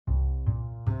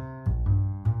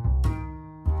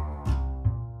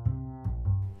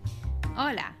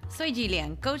Hola, soy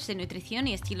Gillian, coach de nutrición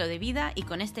y estilo de vida, y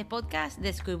con este podcast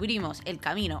descubrimos el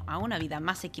camino a una vida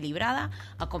más equilibrada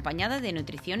acompañada de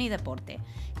nutrición y deporte.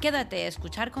 Quédate a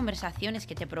escuchar conversaciones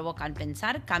que te provocan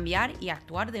pensar, cambiar y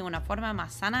actuar de una forma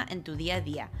más sana en tu día a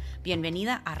día.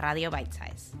 Bienvenida a Radio Bite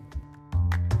Size.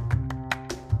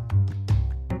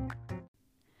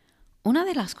 Una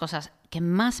de las cosas que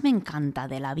más me encanta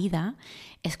de la vida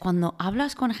es cuando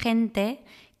hablas con gente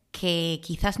que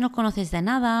quizás no conoces de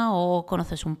nada o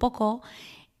conoces un poco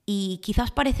y quizás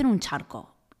parecen un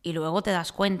charco y luego te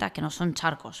das cuenta que no son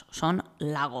charcos, son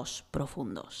lagos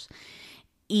profundos.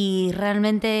 Y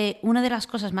realmente una de las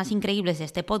cosas más increíbles de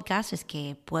este podcast es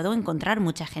que puedo encontrar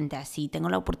mucha gente así. Tengo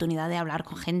la oportunidad de hablar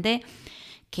con gente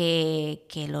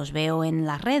que los veo en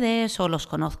las redes o los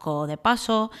conozco de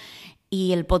paso,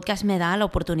 y el podcast me da la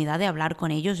oportunidad de hablar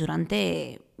con ellos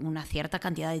durante una cierta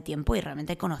cantidad de tiempo y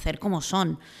realmente conocer cómo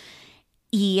son.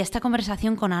 Y esta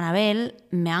conversación con Anabel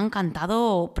me ha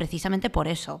encantado precisamente por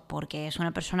eso, porque es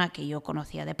una persona que yo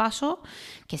conocía de paso,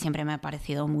 que siempre me ha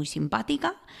parecido muy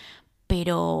simpática,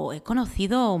 pero he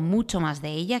conocido mucho más de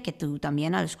ella, que tú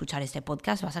también al escuchar este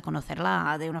podcast vas a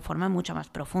conocerla de una forma mucho más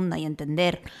profunda y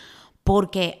entender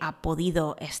por qué ha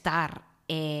podido estar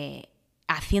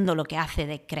haciendo lo que hace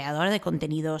de creadora de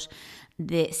contenidos,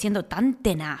 siendo tan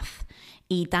tenaz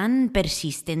y tan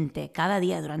persistente cada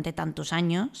día durante tantos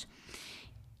años.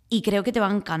 Y creo que te va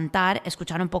a encantar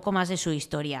escuchar un poco más de su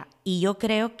historia. Y yo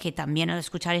creo que también al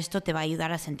escuchar esto te va a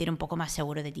ayudar a sentir un poco más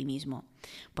seguro de ti mismo.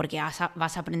 Porque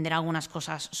vas a aprender algunas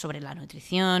cosas sobre la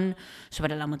nutrición,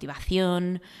 sobre la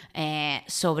motivación,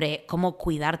 sobre cómo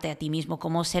cuidarte a ti mismo,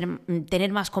 cómo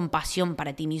tener más compasión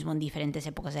para ti mismo en diferentes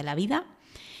épocas de la vida.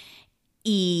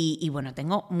 Y bueno,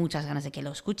 tengo muchas ganas de que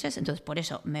lo escuches, entonces por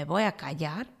eso me voy a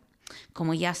callar.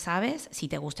 Como ya sabes, si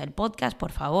te gusta el podcast,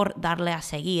 por favor, darle a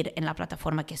seguir en la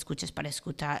plataforma que escuches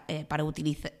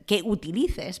que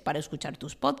utilices para escuchar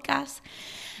tus podcasts.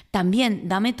 También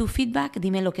dame tu feedback,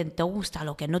 dime lo que te gusta,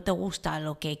 lo que no te gusta,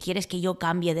 lo que quieres que yo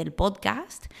cambie del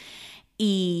podcast.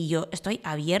 Y yo estoy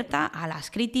abierta a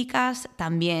las críticas,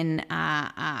 también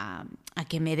a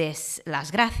que me des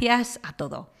las gracias, a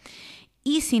todo.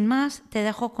 Y sin más, te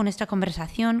dejo con esta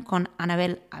conversación con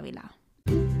Anabel Ávila.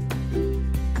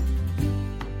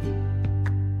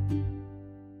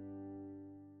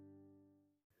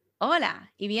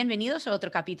 Hola y bienvenidos a otro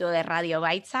capítulo de Radio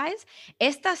Bite Size.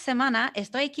 Esta semana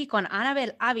estoy aquí con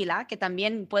Anabel Ávila, que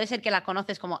también puede ser que la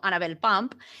conoces como Anabel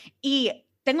Pump, y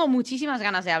tengo muchísimas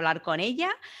ganas de hablar con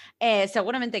ella.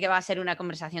 Seguramente que va a ser una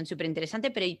conversación súper interesante,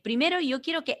 pero primero yo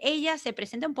quiero que ella se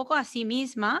presente un poco a sí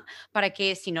misma para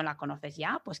que, si no la conoces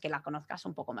ya, pues que la conozcas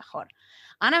un poco mejor.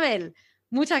 Anabel,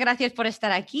 muchas gracias por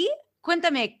estar aquí.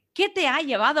 Cuéntame, ¿qué te ha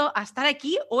llevado a estar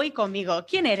aquí hoy conmigo?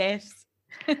 ¿Quién eres?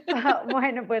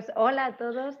 Bueno, pues hola a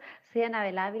todos, soy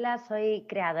Anabel Ávila, soy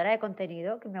creadora de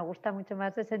contenido, que me gusta mucho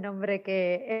más ese nombre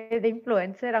que de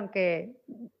influencer, aunque,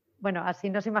 bueno, así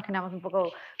nos imaginamos un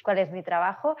poco cuál es mi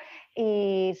trabajo,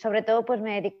 y sobre todo pues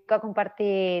me dedico a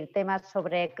compartir temas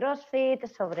sobre CrossFit,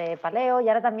 sobre paleo y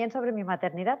ahora también sobre mi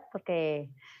maternidad, porque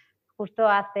justo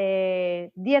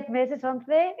hace 10 meses,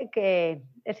 11, que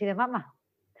he sido mamá.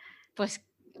 Pues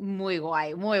muy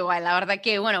guay, muy guay. La verdad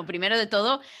que, bueno, primero de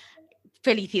todo,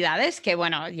 felicidades, que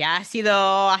bueno, ya ha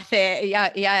sido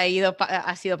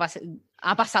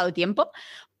ha pasado tiempo,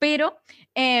 pero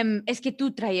es que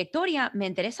tu trayectoria me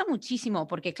interesa muchísimo,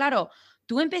 porque claro,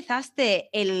 tú empezaste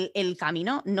el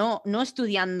camino no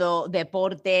estudiando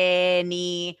deporte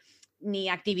ni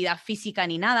actividad física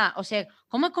ni nada. O sea,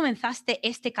 ¿cómo comenzaste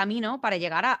este camino para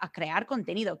llegar a crear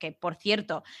contenido? Que, por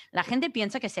cierto, la gente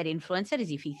piensa que ser influencer es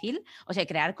difícil. O sea,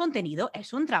 crear contenido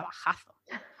es un trabajazo.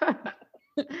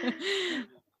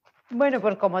 Bueno,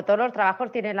 pues como todos los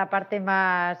trabajos tienen la parte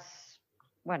más,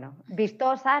 bueno,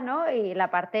 vistosa, ¿no? Y la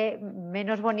parte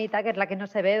menos bonita, que es la que no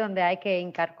se ve, donde hay que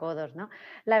hincar codos, ¿no?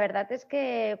 La verdad es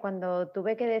que cuando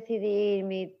tuve que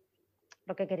decidir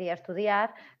lo que quería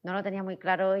estudiar, no lo tenía muy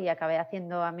claro y acabé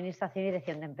haciendo administración y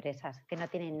dirección de empresas, que no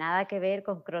tiene nada que ver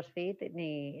con CrossFit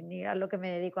ni a lo que me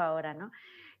dedico ahora, ¿no?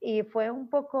 Y fue un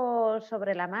poco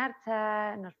sobre la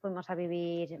marcha, nos fuimos a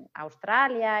vivir a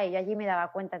Australia y yo allí me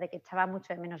daba cuenta de que echaba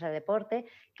mucho de menos el deporte,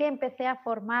 que empecé a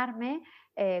formarme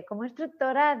como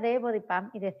instructora de Body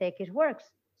Pump y de CX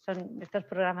Works. Son estos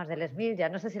programas del SMIL, ya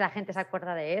no sé si la gente se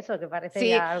acuerda de eso, que parece Sí,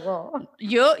 ya algo...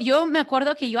 yo me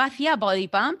acuerdo que yo hacía body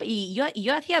pump y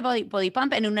yo hacía body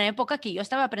pump en una época que yo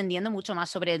estaba aprendiendo mucho más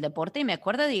sobre el deporte, y me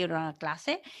acuerdo de ir a una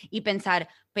clase y pensar,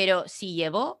 pero si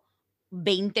llevo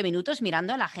 20 minutos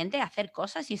mirando a la gente hacer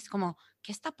cosas y es como,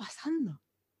 ¿qué está pasando?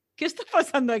 ¿Qué está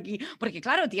pasando aquí? Porque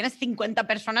claro, tienes 50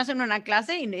 personas en una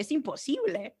clase y es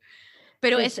imposible.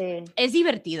 Pero Sí, sí. es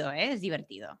divertido, ¿eh? Es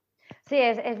divertido. Sí,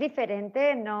 es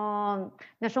diferente, no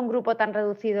es un grupo tan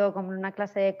reducido como en una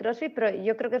clase de CrossFit, pero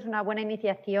yo creo que es una buena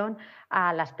iniciación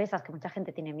a las pesas, que mucha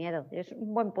gente tiene miedo. Es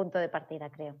un buen punto de partida,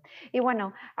 creo. Y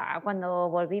bueno, cuando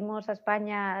volvimos a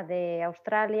España de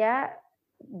Australia,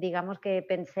 digamos que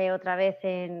pensé otra vez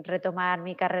en retomar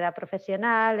mi carrera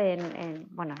profesional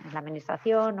bueno, en la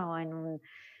administración o en un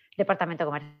departamento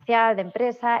comercial de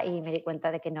empresa y me di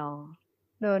cuenta de que no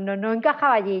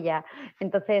encajaba allí ya.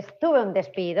 Entonces tuve un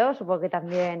despido, supongo que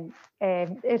también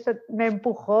eso me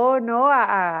empujó, ¿no?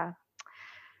 A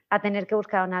tener que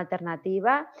buscar una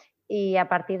alternativa y a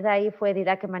partir de ahí fue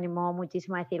Dida que me animó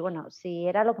muchísimo a decir, bueno, si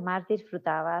era lo que más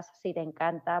disfrutabas, si te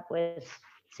encanta, pues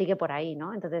sigue por ahí,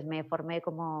 ¿no? Entonces me formé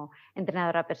como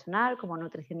entrenadora personal, como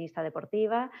nutricionista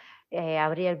deportiva,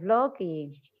 abrí el blog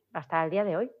y hasta el día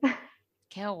de hoy.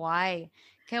 Qué guay,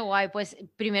 qué guay. Pues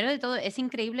primero de todo, es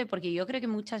increíble porque yo creo que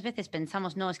muchas veces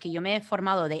pensamos, no, es que yo me he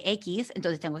formado de X,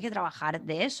 entonces tengo que trabajar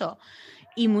de eso.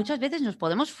 Y muchas veces nos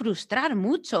podemos frustrar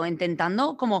mucho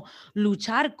intentando como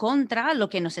luchar contra lo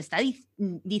que nos está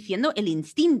diciendo el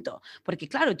instinto. Porque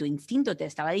claro, tu instinto te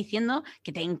estaba diciendo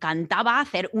que te encantaba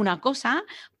hacer una cosa,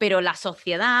 pero la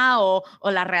sociedad o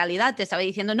la realidad te estaba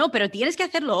diciendo, no, pero tienes que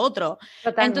hacer lo otro.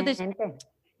 Entonces, Totalmente.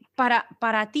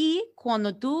 para ti,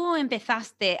 cuando tú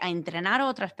empezaste a entrenar a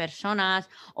otras personas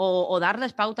o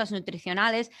darles pautas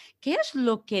nutricionales, ¿qué es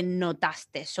lo que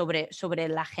notaste sobre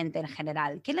la gente en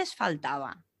general? ¿Qué les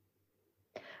faltaba?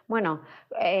 Bueno,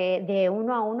 de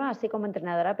uno a uno, así como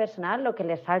entrenadora personal, lo que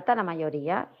les falta a la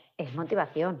mayoría es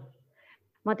motivación.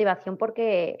 Motivación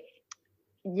porque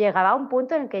llegaba a un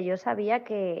punto en el que yo sabía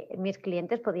que mis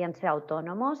clientes podían ser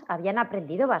autónomos, habían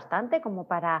aprendido bastante como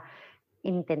para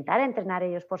intentar entrenar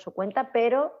ellos por su cuenta,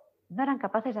 pero no eran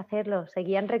capaces de hacerlo,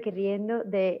 seguían requiriendo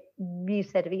de mis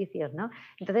servicios, ¿no?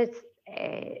 Entonces,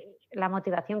 la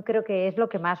motivación creo que es lo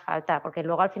que más falta, porque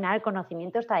luego al final el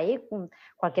conocimiento está ahí,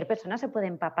 cualquier persona se puede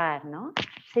empapar, ¿no?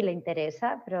 Si le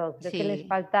interesa, pero creo que les Sí.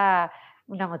 falta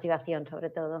una motivación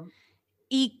sobre todo.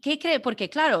 ¿Y qué cree?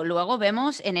 Porque claro, luego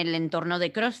vemos en el entorno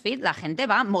de CrossFit, la gente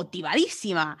va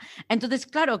motivadísima. Entonces,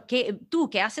 claro, que tú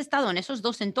que has estado en esos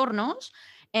dos entornos,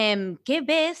 ¿qué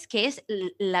ves que es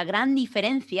la gran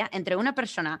diferencia entre una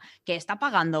persona que está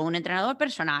pagando a un entrenador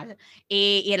personal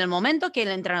y en el momento que el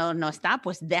entrenador no está,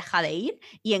 pues deja de ir?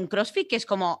 Y en CrossFit, que es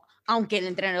como, aunque el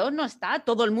entrenador no está,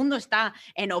 todo el mundo está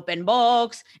en open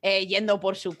box, yendo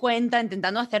por su cuenta,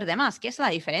 intentando hacer demás. ¿Qué es la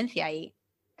diferencia ahí?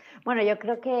 Bueno, yo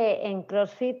creo que en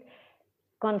CrossFit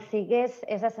consigues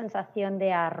esa sensación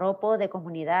de arropo, de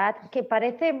comunidad, que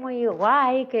parece muy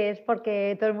guay, que es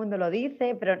porque todo el mundo lo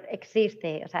dice, pero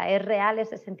existe, o sea, es real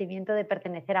ese sentimiento de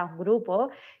pertenecer a un grupo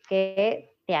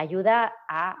que te ayuda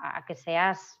a que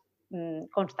seas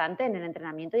constante en el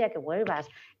entrenamiento y a que vuelvas.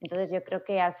 Entonces yo creo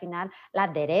que al final la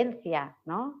adherencia,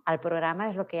 ¿no?, al programa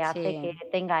es lo que hace que Sí,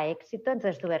 tenga éxito,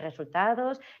 entonces tú ves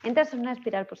resultados, entras en una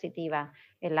espiral positiva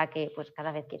en la que pues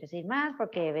cada vez quieres ir más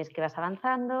porque ves que vas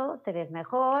avanzando, te ves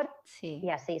mejor y sí.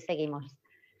 así seguimos.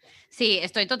 Sí,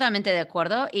 estoy totalmente de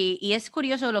acuerdo y es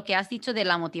curioso lo que has dicho de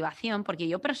la motivación, porque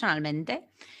yo personalmente,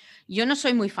 yo no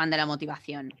soy muy fan de la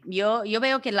motivación. Yo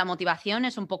veo que la motivación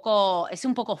es un poco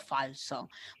falso,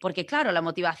 porque claro, la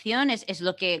motivación es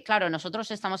lo que, claro,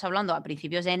 nosotros estamos hablando a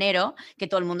principios de enero, que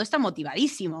todo el mundo está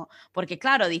motivadísimo, porque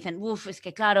claro, dicen, uff, es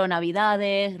que claro,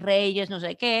 Navidades, Reyes, no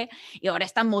sé qué, y ahora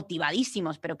están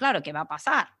motivadísimos, pero claro, ¿qué va a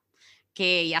pasar?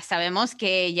 Que ya sabemos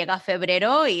que llega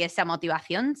febrero y esa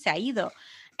motivación se ha ido.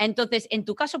 Entonces, en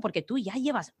tu caso, porque tú ya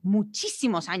llevas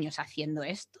muchísimos años haciendo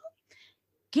esto,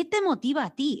 ¿qué te motiva a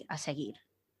ti a seguir?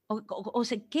 O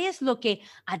sea, ¿qué es lo que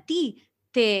a ti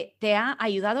te ha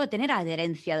ayudado a tener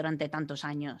adherencia durante tantos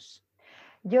años?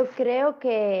 Yo creo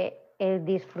que el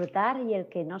disfrutar y el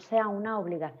que no sea una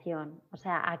obligación, o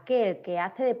sea, aquel que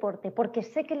hace deporte porque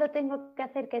sé que lo tengo que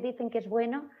hacer, que dicen que es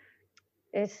bueno,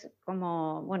 es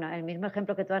como, bueno, el mismo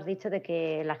ejemplo que tú has dicho de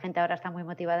que la gente ahora está muy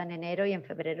motivada en enero y en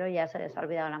febrero ya se les ha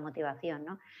olvidado la motivación,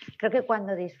 ¿no? Creo que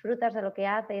cuando disfrutas de lo que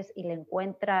haces y le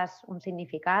encuentras un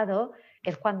significado,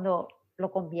 es cuando lo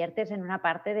conviertes en una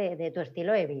parte de tu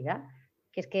estilo de vida,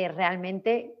 que es que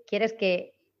realmente quieres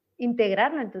que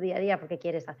integrarlo en tu día a día porque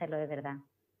quieres hacerlo de verdad.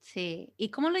 Sí.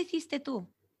 ¿Y cómo lo hiciste tú?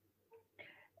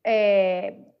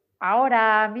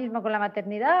 Ahora mismo con la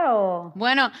maternidad o...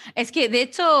 Bueno, es que de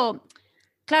hecho,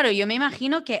 claro, yo me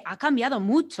imagino que ha cambiado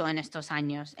mucho en estos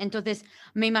años. Entonces,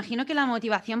 me imagino que la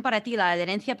motivación para ti, la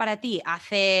adherencia para ti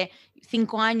hace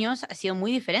 5 años ha sido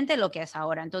muy diferente de lo que es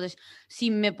ahora. Entonces, si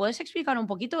me puedes explicar un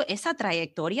poquito esa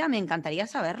trayectoria, me encantaría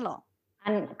saberlo.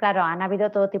 Claro, han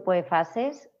habido todo tipo de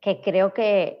fases que creo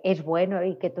que es bueno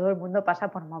y que todo el mundo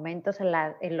pasa por momentos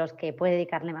en los que puede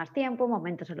dedicarle más tiempo,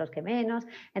 momentos en los que menos.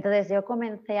 Entonces yo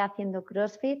comencé haciendo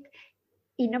CrossFit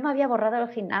y no me había borrado el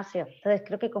gimnasio. Entonces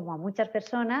creo que como a muchas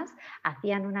personas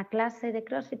hacían una clase de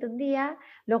CrossFit un día,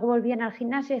 luego volvían al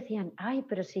gimnasio y decían, ay,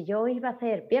 pero si yo iba a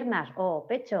hacer piernas o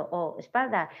pecho o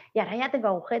espalda y ahora ya tengo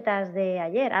agujetas de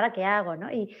ayer, ¿ahora qué hago?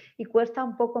 ¿No? Y cuesta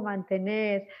un poco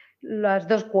mantener las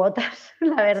dos cuotas,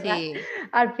 la verdad. Sí,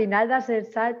 Al final das el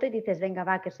salto y dices, venga,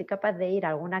 va, que soy capaz de ir a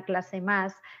alguna clase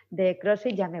más de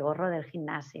CrossFit, ya me borro del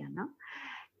gimnasio, ¿no?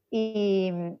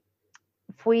 Y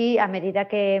fui, a medida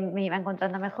que me iba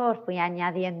encontrando mejor, fui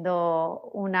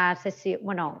añadiendo una sesión,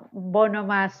 bueno, un bono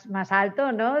más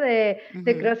alto, ¿no? De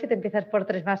ujú, CrossFit, empiezas por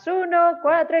 3 más uno,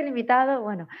 4, ilimitado,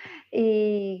 bueno.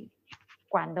 Y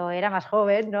cuando era más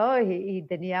joven, ¿no? Y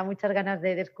tenía muchas ganas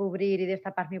de descubrir y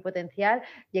destapar mi potencial,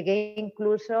 llegué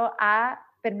incluso a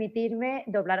permitirme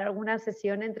doblar alguna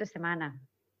sesión entre semana.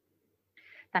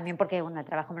 También porque, bueno, el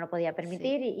trabajo me lo podía sí.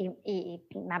 permitir y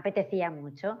me apetecía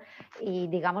mucho. Y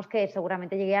digamos que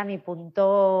seguramente llegué a mi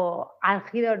punto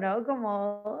álgido, ¿no?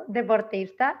 Como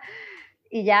deportista.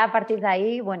 Y ya a partir de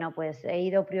ahí, bueno, pues he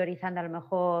ido priorizando a lo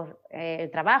mejor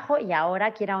el trabajo y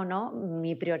ahora, quiera o no,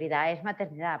 mi prioridad es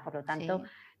maternidad. Por lo tanto,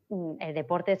 Sí, el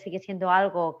deporte sigue siendo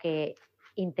algo que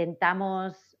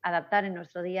intentamos adaptar en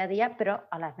nuestro día a día, pero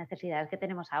a las necesidades que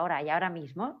tenemos ahora. Y ahora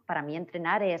mismo, para mí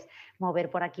entrenar es mover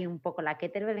por aquí un poco la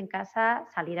kettlebell en casa,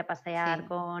 salir a pasear sí,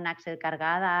 con Axel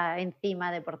cargada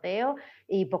encima de porteo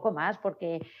y poco más,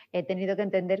 porque he tenido que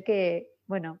entender que,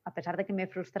 bueno, a pesar de que me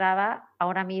frustraba,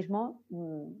 ahora mismo,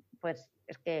 pues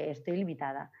es que estoy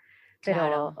limitada. Pero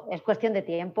claro. es cuestión de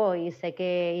tiempo y sé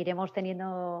que iremos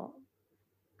teniendo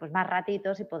pues más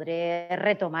ratitos y podré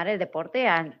retomar el deporte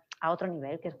a otro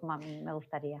nivel, que es como a mí me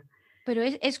gustaría. Pero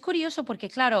es curioso porque,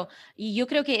 claro, y yo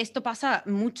creo que esto pasa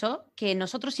mucho, que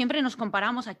nosotros siempre nos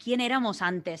comparamos a quién éramos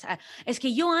antes. Es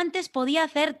que yo antes podía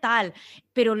hacer tal,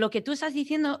 pero lo que tú estás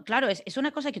diciendo, claro, es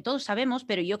una cosa que todos sabemos,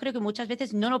 pero yo creo que muchas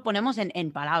veces no lo ponemos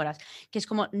en palabras, que es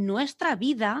como nuestra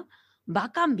vida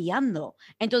va cambiando.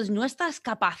 Entonces, nuestras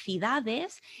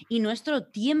capacidades y nuestro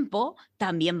tiempo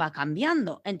también va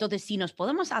cambiando. Entonces, si nos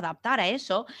podemos adaptar a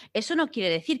eso, eso no quiere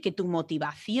decir que tu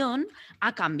motivación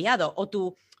ha cambiado o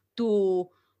tu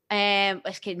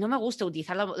es que no me gusta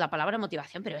utilizar la palabra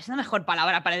motivación, pero es la mejor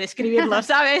palabra para describirlo,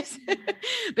 ¿sabes?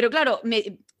 Pero claro,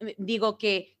 digo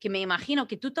que me imagino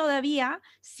que tú todavía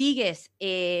sigues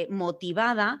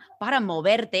motivada para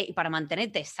moverte y para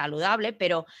mantenerte saludable,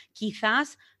 pero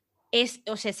quizás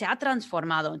o sea, se ha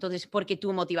transformado. Entonces, porque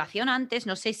tu motivación antes,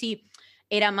 no sé si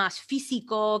era más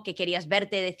físico, que querías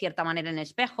verte de cierta manera en el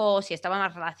espejo, si estaba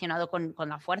más relacionado con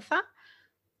la fuerza.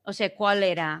 O sea, ¿cuál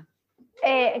era?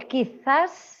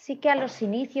 Quizás sí que a los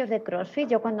inicios de CrossFit,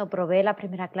 yo cuando probé la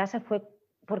primera clase fue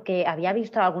porque había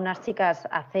visto a algunas chicas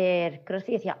hacer CrossFit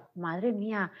y decía, madre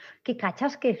mía, qué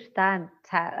cachas que están. O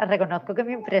sea, reconozco que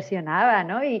me impresionaba,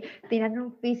 ¿no? Y tienen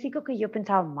un físico que yo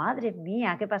pensaba, madre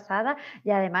mía, qué pasada.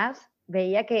 Y además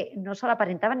veía que no solo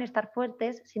aparentaban estar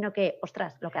fuertes, sino que,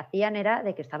 ostras, lo que hacían era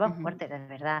de que estaban Ujú. fuertes, de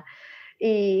verdad.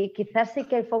 Y quizás sí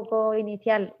que el foco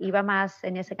inicial iba más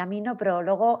en ese camino, pero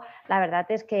luego la verdad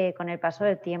es que con el paso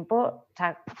del tiempo, o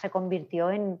sea, se convirtió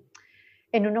en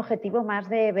un objetivo más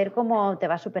de ver cómo te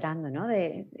vas superando, ¿no?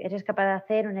 De, eres capaz de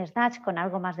hacer un snatch con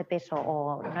algo más de peso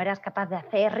o no eras capaz de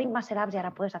hacer ring muscle ups y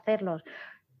ahora puedes hacerlos.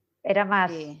 Era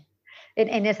más Sí.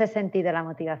 en ese sentido la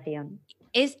motivación.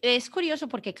 Es curioso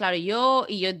porque, claro,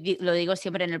 lo digo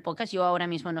siempre en el podcast, yo ahora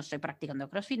mismo no estoy practicando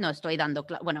CrossFit, no estoy dando,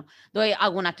 bueno, doy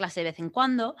alguna clase de vez en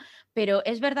cuando, pero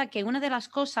es verdad que una de las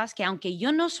cosas que, aunque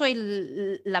yo no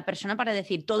soy la persona para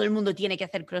decir todo el mundo tiene que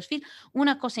hacer CrossFit,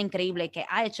 una cosa increíble que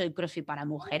ha hecho el CrossFit para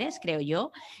mujeres, creo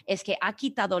yo, es que ha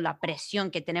quitado la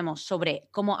presión que tenemos sobre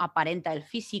cómo aparenta el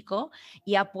físico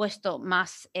y ha puesto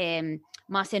más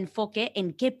enfoque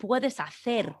en qué puedes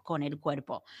hacer con el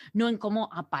cuerpo, no en cómo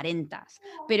aparentas.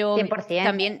 Pero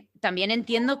 100%. también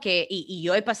entiendo que, y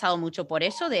yo he pasado mucho por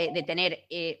eso, de tener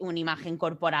una imagen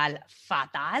corporal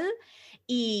fatal,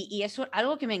 y eso es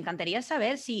algo que me encantaría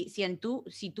saber si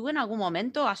tú en algún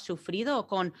momento has sufrido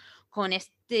con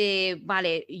este,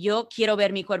 vale, yo quiero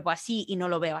ver mi cuerpo así y no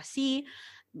lo veo así.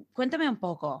 Cuéntame un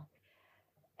poco.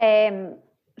 Em,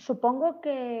 Supongo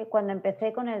que cuando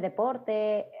empecé con el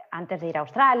deporte, antes de ir a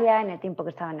Australia, en el tiempo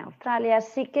que estaba en Australia,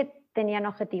 sí que tenía un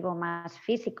objetivo más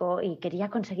físico y quería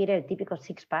conseguir el típico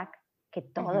six-pack que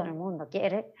todo Ujú, el mundo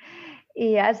quiere.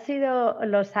 Y han sido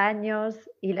los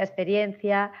años y la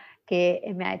experiencia que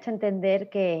me ha hecho entender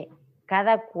que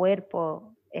cada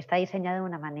cuerpo está diseñado de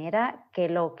una manera que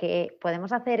lo que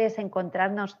podemos hacer es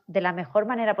encontrarnos de la mejor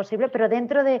manera posible, pero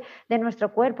dentro de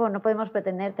nuestro cuerpo. No podemos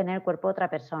pretender tener el cuerpo de otra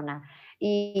persona.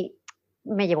 Y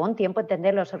me llevó un tiempo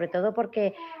entenderlo, sobre todo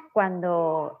porque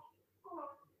cuando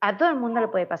a todo el mundo le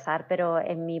puede pasar, pero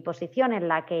en mi posición en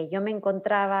la que yo me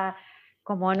encontraba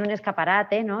como en un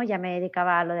escaparate, ¿no? Ya me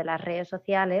dedicaba a lo de las redes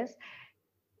sociales,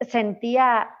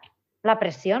 sentía la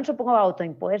presión, supongo,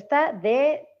 autoimpuesta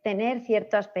de tener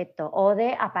cierto aspecto o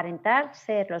de aparentar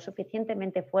ser lo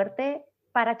suficientemente fuerte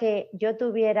para que yo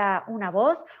tuviera una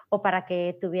voz o para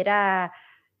que tuviera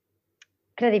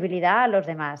credibilidad a los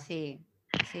demás. Sí,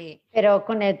 sí. Pero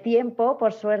con el tiempo,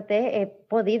 por suerte, he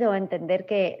podido entender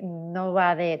que no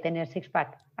va de tener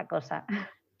six-pack la cosa.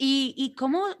 ¿Y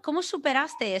cómo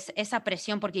superaste esa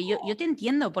presión? Porque yo te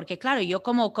entiendo, porque claro, yo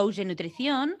como coach de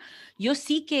nutrición, yo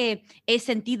sí que he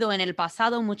sentido en el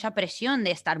pasado mucha presión de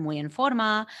estar muy en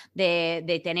forma,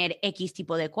 de tener X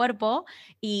tipo de cuerpo,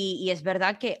 y es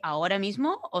verdad que ahora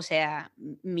mismo, o sea,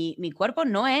 mi cuerpo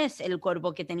no es el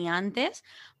cuerpo que tenía antes,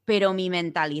 pero mi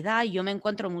mentalidad, yo me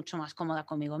encuentro mucho más cómoda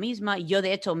conmigo misma. Yo,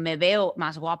 de hecho, me veo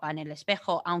más guapa en el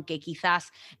espejo, aunque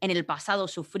quizás en el pasado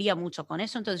sufría mucho con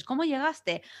eso. Entonces, ¿cómo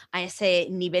llegaste a ese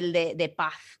nivel de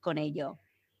paz con ello?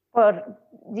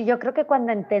 Yo creo que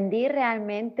cuando entendí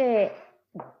realmente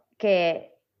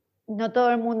que no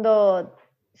todo el mundo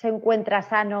se encuentra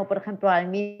sano, por ejemplo, al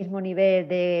mismo nivel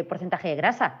de porcentaje de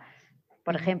grasa,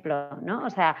 por Ujú, ejemplo, ¿no?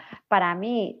 O sea, para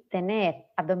mí tener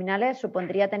abdominales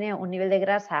supondría tener un nivel de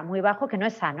grasa muy bajo que no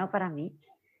es sano para mí.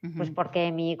 Pues ujú.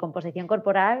 porque mi composición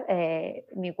corporal,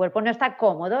 mi cuerpo no está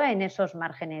cómodo en esos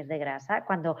márgenes de grasa.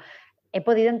 Cuando he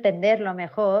podido entenderlo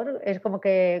mejor, es como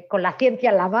que con la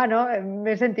ciencia en la mano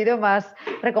me he sentido más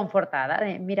reconfortada.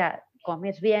 Mira,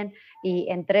 comes bien y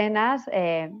entrenas,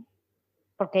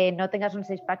 porque no tengas un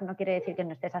six-pack no quiere decir que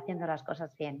no estés haciendo las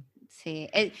cosas bien. Sí,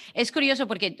 es curioso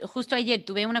porque justo ayer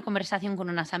tuve una conversación con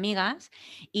unas amigas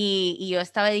y yo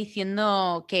estaba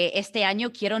diciendo que este año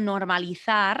quiero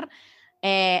normalizar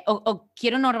o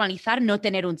quiero normalizar no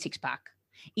tener un six-pack.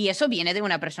 Y eso viene de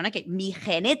una persona que mi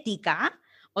genética,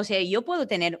 o sea, yo puedo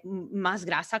tener más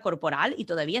grasa corporal y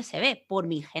todavía se ve por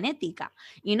mi genética.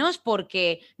 Y no es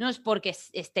porque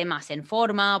esté más en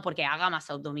forma o porque haga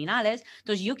más abdominales.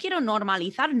 Entonces yo quiero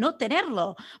normalizar no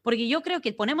tenerlo, porque yo creo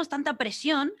que ponemos tanta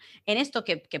presión en esto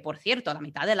que, por cierto, la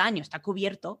mitad del año está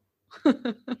cubierto.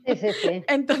 Sí, sí, sí.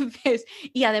 Entonces,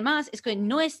 y además es que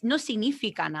no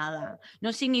significa nada,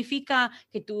 no significa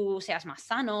que tú seas más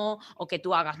sano o que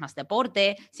tú hagas más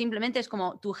deporte, simplemente es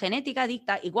como tu genética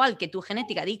dicta, igual que tu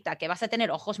genética dicta que vas a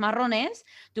tener ojos marrones,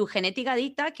 tu genética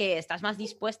dicta que estás más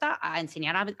dispuesta a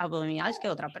enseñar abdominales que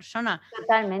otra persona.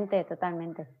 Totalmente,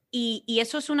 totalmente. Y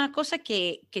eso es una cosa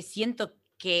que siento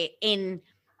que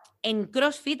en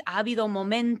CrossFit ha habido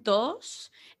momentos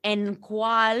en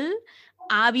cual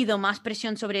ha habido más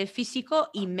presión sobre el físico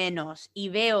y menos. Y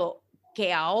veo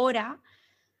que ahora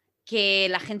que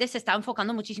la gente se está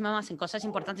enfocando muchísimo más en cosas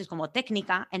importantes como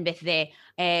técnica en vez de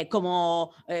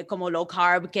como low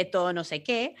carb, keto, no sé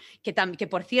qué, que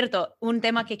por cierto, un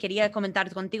tema que quería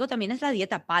comentar contigo también es la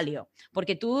dieta paleo,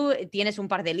 porque tú tienes un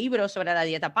par de libros sobre la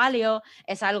dieta paleo,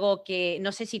 es algo que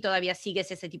no sé si todavía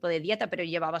sigues ese tipo de dieta, pero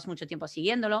llevabas mucho tiempo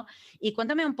siguiéndolo. Y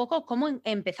cuéntame un poco cómo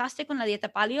empezaste con la dieta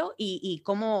paleo y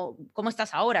cómo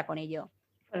estás ahora con ello.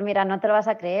 Pues mira, no te lo vas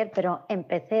a creer, pero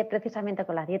empecé precisamente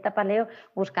con la dieta paleo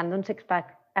buscando un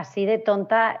six-pack. Así de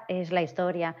tonta es la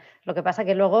historia. Lo que pasa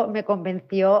que luego me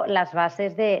convenció las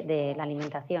bases de la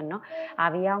alimentación, ¿no?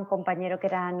 Había un compañero que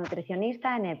era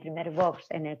nutricionista en el primer box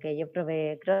en el que yo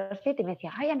probé CrossFit y me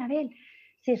decía, ay, Anabel,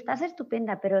 si estás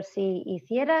estupenda, pero si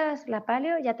hicieras la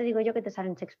paleo, ya te digo yo que te sale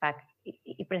un six-pack.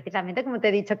 Y precisamente como te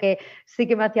he dicho que sí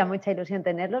que me hacía mucha ilusión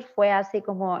tenerlos, fue así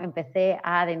como empecé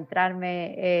a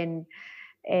adentrarme en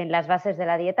las bases de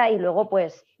la dieta y luego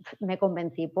pues me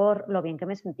convencí por lo bien que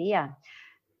me sentía.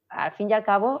 Al fin y al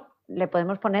cabo le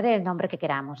podemos poner el nombre que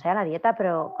queramos a la dieta,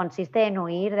 pero consiste en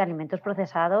huir de alimentos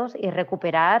procesados y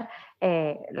recuperar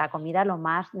la comida lo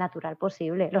más natural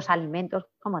posible, los alimentos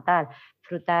como tal,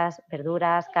 frutas,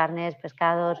 verduras, carnes,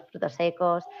 pescados, frutos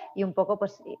secos y un poco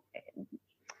pues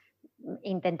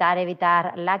intentar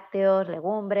evitar lácteos,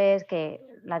 legumbres, que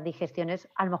las digestiones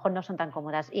a lo mejor no son tan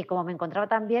cómodas. Y como me encontraba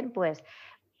tan bien, pues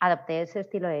adopté ese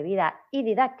estilo de vida y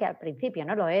dirá que al principio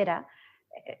no lo era.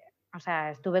 eh, o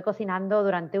sea, estuve cocinando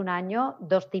durante un año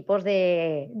dos tipos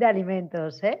de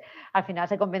alimentos, ¿eh? Al final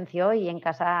se convenció y en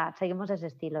casa seguimos ese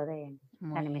estilo de Muy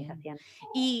bien. alimentación.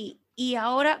 Y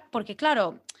ahora, porque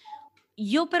claro,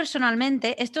 yo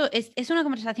personalmente, esto es una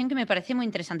conversación que me parece muy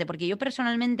interesante, porque yo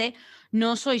personalmente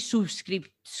no soy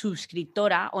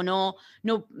suscriptora o no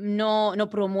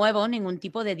promuevo ningún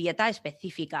tipo de dieta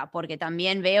específica, porque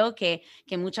también veo que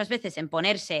muchas veces en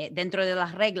ponerse dentro de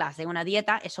las reglas de una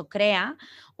dieta, eso crea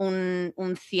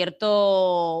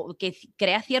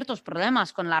crea ciertos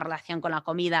problemas con la relación con la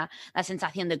comida, la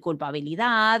sensación de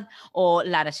culpabilidad o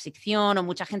la restricción, o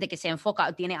mucha gente que se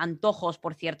enfoca, tiene antojos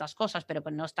por ciertas cosas, pero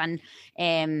pues no están,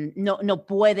 no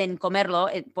pueden comerlo,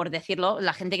 por decirlo,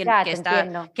 la gente Ya, te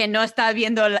entiendo. que no está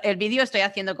viendo el vídeo, estoy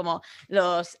haciendo como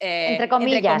los, Entre entre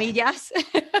comillas. comillas.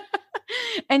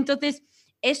 Entonces,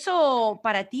 ¿eso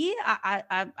para ti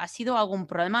ha sido algún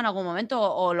problema en algún momento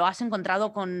o lo has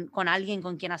encontrado con alguien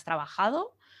con quien has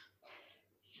trabajado?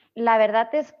 La verdad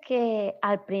es que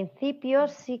al principio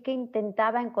sí que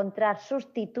intentaba encontrar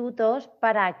sustitutos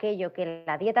para aquello que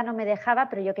la dieta no me dejaba,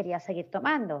 pero yo quería seguir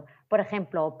tomando. Por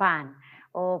ejemplo, pan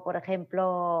o, por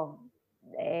ejemplo,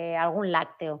 algún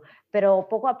lácteo. Pero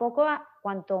poco a poco,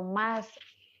 cuanto más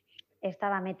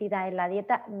estaba metida en la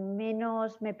dieta,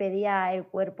 menos me pedía el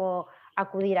cuerpo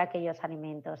acudir a aquellos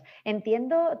alimentos.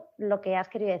 Entiendo lo que has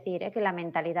querido decir, que la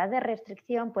mentalidad de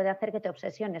restricción puede hacer que te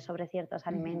obsesiones sobre ciertos Ujú.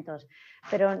 alimentos,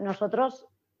 pero nosotros,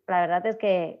 la verdad es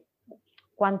que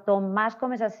cuanto más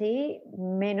comes así,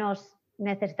 menos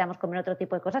necesitamos comer otro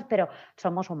tipo de cosas, pero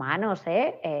somos humanos,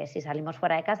 ¿eh? Si salimos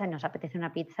fuera de casa y nos apetece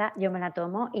una pizza, yo me la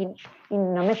tomo y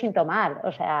no me siento mal.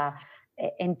 O sea,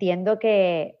 entiendo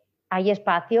que hay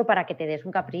espacio para que te des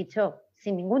un capricho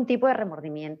sin ningún tipo de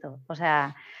remordimiento. O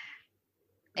sea,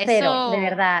 cero, de Eso,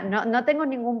 verdad. No tengo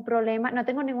ningún problema, no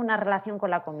tengo ninguna relación con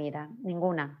la comida,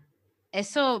 ninguna.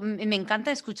 Eso me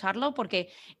encanta escucharlo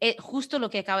porque justo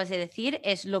lo que acabas de decir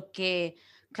es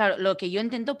claro, lo que yo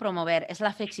intento promover es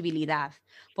la flexibilidad,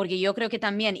 porque yo creo que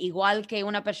también, igual que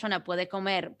una persona puede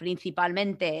comer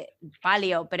principalmente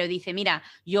paleo, pero dice, mira,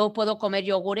 yo puedo comer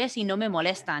yogures y no me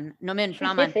molestan, no me Sí, sí,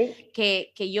 inflaman, sí.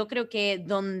 que yo creo que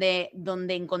donde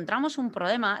encontramos un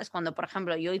problema es cuando, por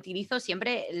ejemplo, yo utilizo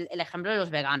siempre el ejemplo de los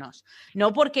veganos,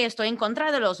 no porque estoy en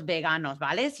contra de los veganos,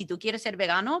 ¿vale? Si tú quieres ser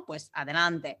vegano, pues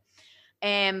adelante.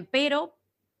 Pero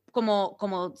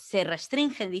como se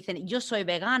restringen, dicen yo soy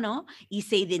vegano y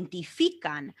se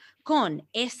identifican con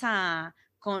esa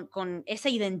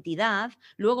identidad,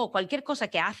 luego cualquier cosa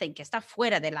que hacen que está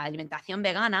fuera de la alimentación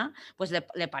vegana, pues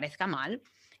le parezca mal.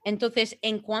 Entonces,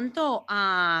 en cuanto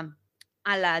a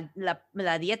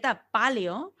la dieta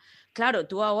paleo, claro,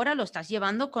 tú ahora lo estás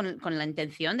llevando con la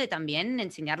intención de también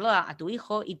enseñarlo a tu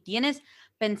hijo y tienes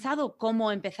pensado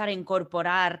cómo empezar a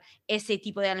incorporar ese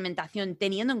tipo de alimentación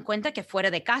teniendo en cuenta que fuera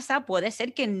de casa puede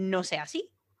ser que no sea así.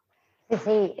 Sí,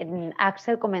 sí,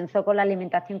 Axel comenzó con la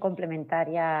alimentación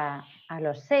complementaria a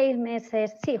los 6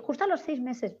 meses, sí, justo a los 6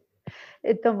 meses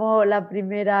tomó el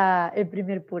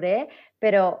primer puré,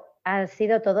 pero ha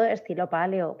sido todo estilo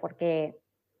paleo, porque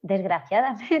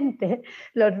desgraciadamente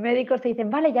los médicos te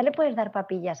dicen, vale, ya le puedes dar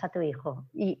papillas a tu hijo.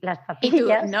 Y las Y tú,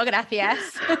 papillas, no, gracias.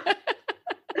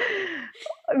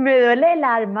 me duele el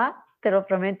alma, te lo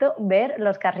prometo, ver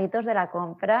los carritos de la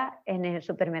compra en el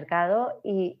supermercado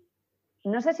y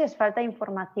no sé si es falta de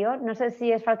información, no sé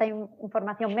si es falta de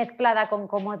información mezclada con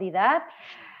comodidad,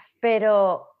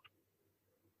 pero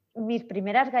mis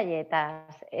primeras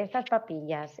galletas, estas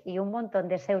papillas y un montón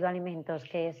de pseudoalimentos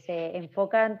que se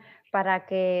enfocan para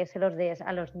que se los des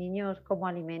a los niños como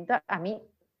alimento, a mí,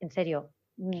 en serio,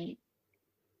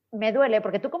 me duele,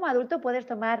 porque tú como adulto puedes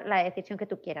tomar la decisión que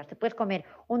tú quieras. Te puedes comer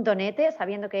un donete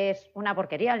sabiendo que es una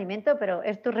porquería de alimento, pero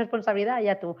es tu responsabilidad,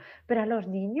 ya tú. Pero a los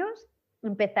niños,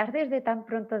 empezar desde tan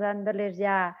pronto dándoles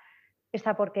ya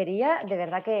esa porquería, de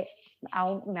verdad que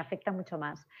aún me afecta mucho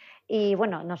más. Y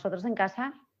bueno, nosotros en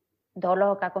casa, todo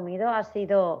lo que ha comido ha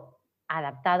sido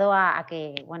adaptado a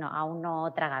que, bueno, aún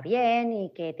no traga bien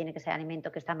y que tiene que ser alimento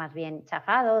que está más bien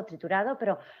chafado, triturado,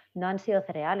 pero no han sido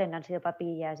cereales, no han sido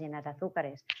papillas llenas de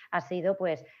azúcares. Ha sido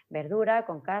pues verdura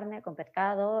con carne, con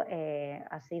pescado,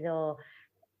 ha sido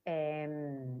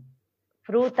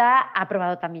fruta, ha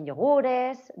probado también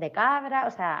yogures de cabra,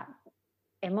 o sea,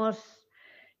 hemos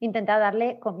intentado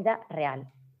darle comida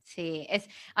real. Sí,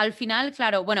 al final,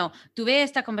 claro, bueno, tuve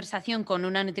esta conversación con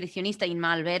una nutricionista,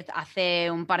 Inma Albert,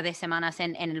 hace un par de semanas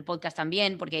en el podcast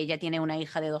también, porque ella tiene una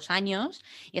hija de 2 años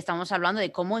y estamos hablando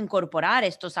de cómo incorporar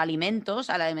estos alimentos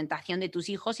a la alimentación de tus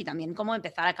hijos y también cómo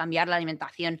empezar a cambiar la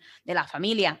alimentación de la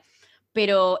familia.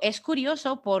 Pero es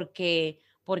curioso porque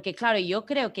claro, yo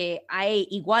creo que hay,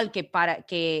 igual que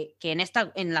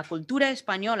en la cultura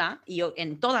española, y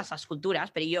en todas las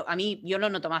culturas, pero yo lo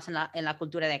noto más en la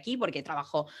cultura de aquí, porque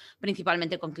trabajo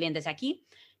principalmente con clientes de aquí,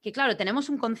 que, claro, tenemos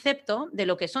un concepto de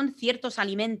lo que son ciertos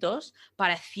alimentos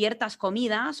para ciertas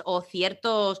comidas o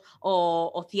ciertas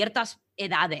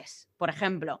edades, por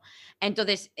ejemplo.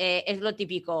 Entonces, es lo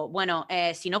típico, bueno,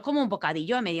 si no como un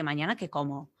bocadillo a media mañana, ¿qué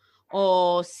como?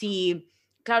 O si,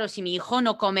 claro, si mi hijo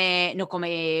no come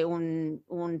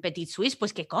un petit suisse,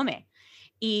 pues ¿qué come?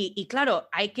 Y claro,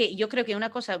 yo creo que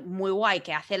una cosa muy guay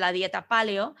que hace la dieta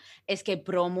paleo es que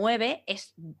promueve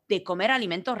de comer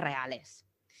alimentos reales.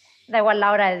 Da igual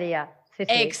la hora del día. Sí,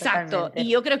 sí, Exacto, y totalmente.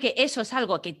 yo creo que eso es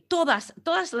algo que todas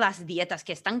las dietas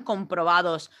que están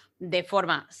comprobados de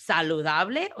forma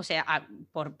saludable, o sea,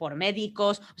 por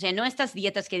médicos, o sea, no estas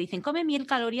dietas que dicen come 1000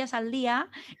 calorías al día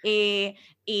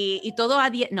y todo a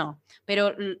dieta, no,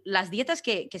 pero las dietas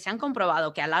que se han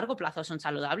comprobado que a largo plazo son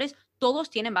saludables, todos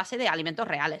tienen base de alimentos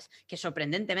reales, que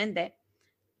sorprendentemente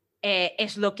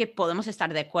es lo que podemos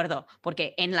estar de acuerdo,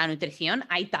 porque en la nutrición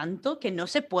hay tanto que no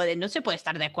se puede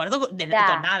estar de acuerdo con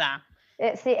Ya. nada.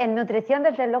 Sí, en nutrición,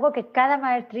 desde luego que cada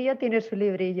maestrillo tiene su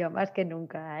librillo, más que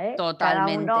nunca, ¿eh? Cada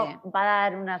uno Totalmente. va a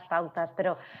dar unas pautas,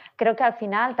 pero creo que al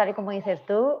final, tal y como dices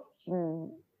tú,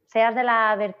 seas de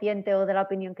la vertiente o de la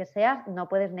opinión que seas, no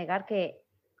puedes negar que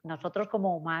nosotros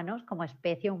como humanos, como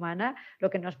especie humana,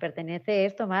 lo que nos pertenece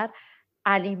es tomar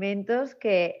alimentos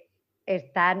que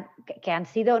han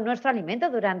sido nuestro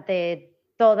alimento durante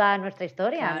toda nuestra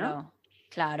historia, ¿no?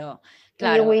 Claro, claro, Y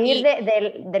claro. huir Y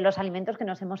de los alimentos que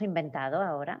nos hemos inventado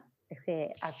ahora. Es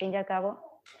que, al fin y al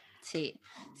cabo, sí,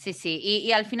 sí, sí.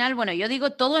 Y al final, bueno, yo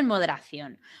digo todo en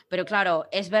moderación, pero claro,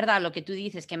 es verdad lo que tú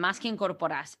dices, que más que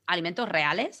incorporas alimentos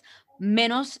reales,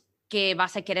 menos que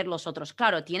vas a querer los otros.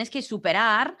 Claro, tienes que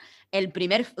superar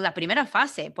la primera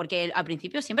fase, porque al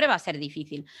principio siempre va a ser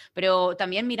difícil, pero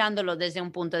también mirándolo desde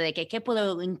un punto de que qué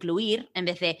puedo incluir en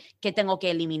vez de qué tengo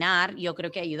que eliminar, yo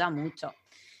creo que ayuda mucho.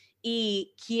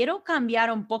 Y quiero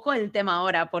cambiar un poco el tema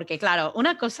ahora, porque claro,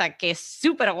 una cosa que es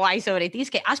súper guay sobre ti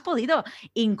es que has podido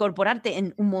incorporarte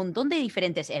en un montón de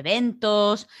diferentes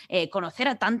eventos, conocer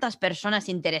a tantas personas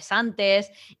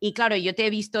interesantes. Y claro, yo te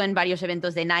he visto en varios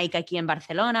eventos de Nike aquí en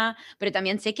Barcelona, pero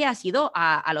también sé que has ido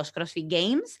a los CrossFit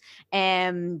Games,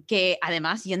 que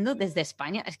además yendo desde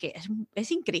España, es que es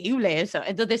increíble eso.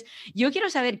 Entonces, yo quiero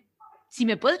saber si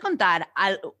me puedes contar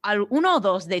uno o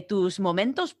dos de tus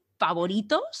momentos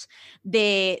favoritos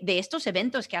de estos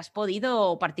eventos que has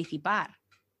podido participar.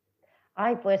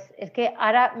 ay, pues es que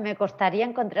ahora me costaría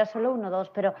encontrar solo uno o dos,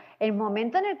 pero el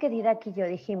momento en el que Didac y yo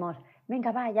dijimos,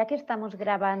 venga, va, ya que estamos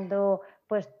grabando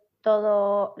pues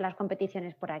todas las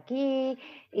competiciones por aquí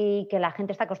y que la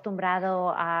gente está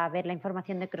acostumbrado a ver la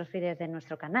información de CrossFit desde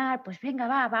nuestro canal, pues venga,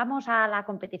 va, vamos a la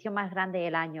competición más grande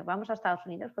del año, vamos a Estados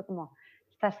Unidos, fue como,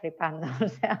 estás flipando, o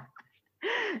sea,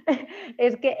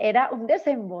 es que era un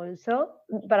desembolso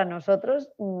para nosotros,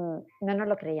 no nos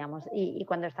lo creíamos. Y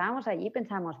cuando estábamos allí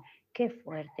pensamos, qué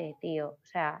fuerte, tío. O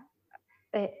sea,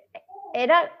 eh,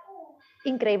 era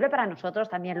increíble para nosotros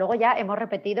también. Luego ya hemos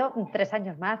repetido 3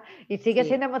 años más y sigue Sí.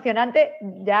 siendo emocionante,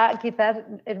 ya quizás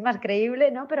es más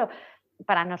creíble, ¿no? Pero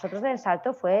para nosotros el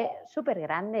salto fue súper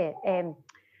grande.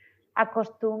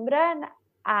 Acostumbran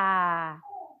a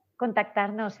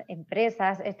contactarnos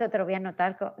empresas, esto te lo voy a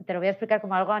notar, te lo voy a explicar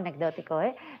como algo anecdótico,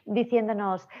 ¿eh?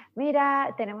 Diciéndonos,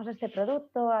 mira, tenemos este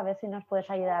producto, a ver si nos puedes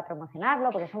ayudar a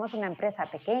promocionarlo, porque somos una empresa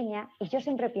pequeña. Y yo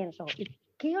siempre pienso, ¿y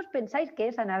qué os pensáis que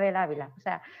es Anabel Ávila? O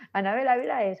sea, Anabel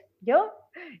Ávila es yo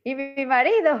y mi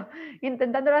marido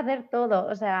intentándolo hacer todo.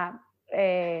 O sea,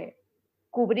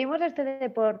 cubrimos este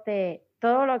deporte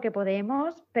todo lo que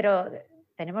podemos, pero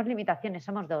tenemos limitaciones,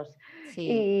 somos dos.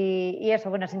 Sí. Y eso,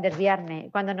 bueno, sin desviarme,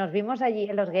 cuando nos vimos allí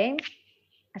en los games,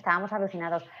 estábamos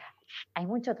alucinados. Hay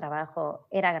mucho trabajo,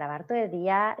 era grabar todo el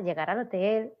día, llegar al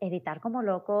hotel, editar como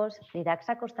locos. Didac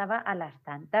se acostaba a las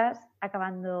tantas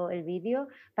acabando el vídeo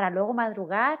para luego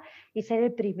madrugar y ser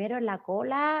el primero en la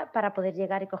cola para poder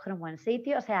llegar y coger un buen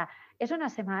sitio. O sea, es una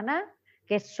semana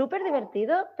que es súper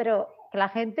divertido, pero que la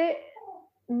gente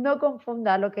no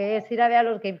confunda lo que es ir a ver a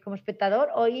los games como espectador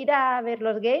o ir a ver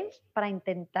los games para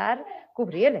intentar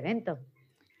cubrir el evento.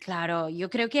 Claro, yo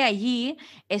creo que allí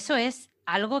eso es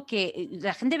algo que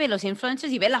la gente ve los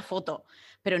influencers y ve la foto,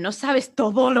 pero no sabes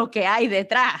todo lo que hay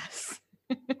detrás.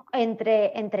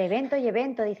 Entre evento y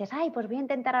evento dices, ay, pues voy a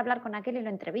intentar hablar con aquel y lo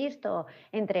entrevisto.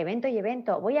 Entre evento y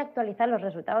evento voy a actualizar los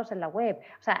resultados en la web.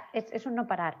 O sea, es un no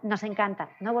parar. Nos encanta.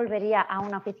 No volvería a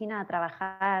una oficina a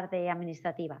trabajar de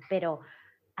administrativa, pero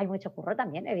hay mucho curro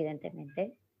también,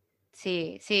 evidentemente.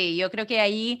 Sí, sí, yo creo que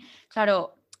ahí,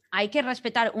 claro, hay que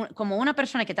respetar, como una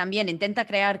persona que también intenta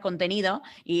crear contenido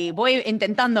y voy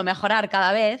intentando mejorar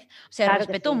cada vez, o sea, Claro que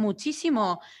respeto sí.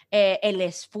 muchísimo el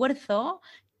esfuerzo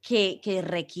que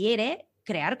requiere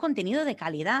crear contenido de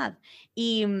calidad.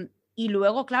 Y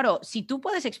luego, claro, si tú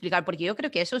puedes explicar, porque yo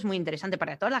creo que eso es muy interesante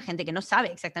para toda la gente que no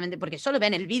sabe exactamente, porque solo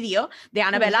ven el vídeo de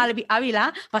Anabel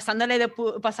Ávila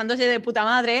pasándose de puta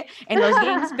madre en los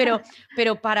games,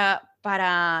 pero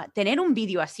para tener un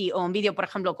vídeo así, o un vídeo, por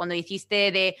ejemplo, cuando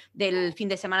hiciste del fin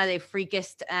de semana de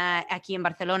Freakest aquí en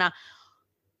Barcelona,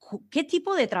 ¿qué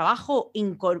tipo de trabajo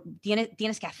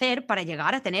tienes que hacer para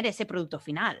llegar a tener ese producto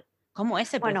final? ¿Cómo es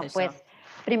ese Bueno, proceso? pues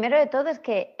primero de todo es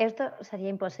que esto sería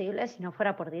imposible si no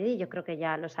fuera por Didi, yo creo que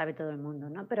ya lo sabe todo el mundo,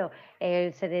 ¿no? Pero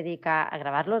él se dedica a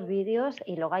grabar los vídeos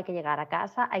y luego hay que llegar a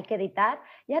casa, hay que editar.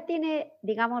 Ya tiene,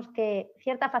 digamos que,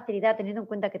 cierta facilidad teniendo en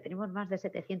cuenta que tenemos más de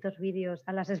 700 vídeos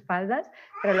a las espaldas,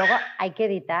 pero luego hay que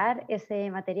editar ese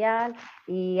material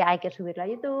y hay que subirlo a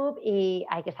YouTube y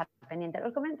hay que estar pendiente de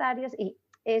los comentarios y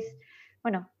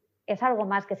bueno, es algo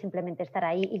más que simplemente estar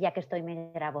ahí y ya que estoy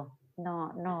me grabo.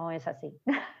 No, no es así.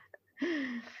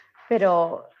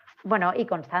 Pero bueno, y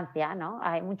constancia, ¿no?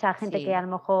 Hay mucha gente que a Sí.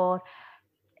 lo mejor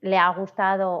le ha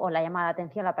gustado o le ha llamado la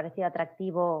atención, le ha parecido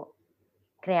atractivo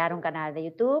crear un canal de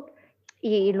YouTube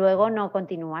y luego no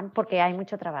continúan porque hay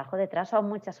mucho trabajo detrás, son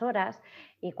muchas horas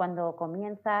y cuando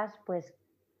comienzas, pues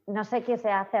no sé qué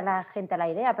se hace a la gente a la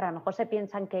idea, pero a lo mejor se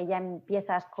piensan que ya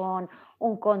empiezas con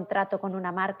un contrato con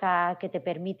una marca que te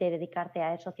permite dedicarte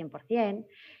a eso 100%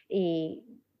 y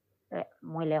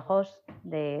muy lejos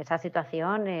de esa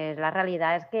situación. La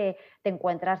realidad es que te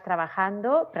encuentras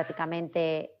trabajando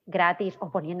prácticamente gratis o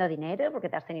poniendo dinero porque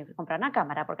te has tenido que comprar una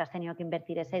cámara, porque has tenido que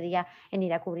invertir ese día en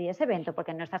ir a cubrir ese evento,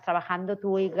 porque no estás trabajando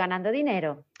tú y ganando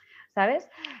dinero. ¿Sabes?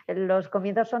 Los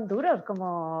comienzos son duros,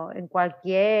 como en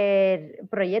cualquier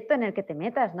proyecto en el que te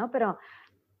metas, ¿no? Pero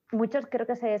muchos creo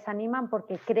que se desaniman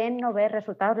porque creen no ver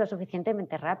resultados lo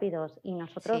suficientemente rápidos. Y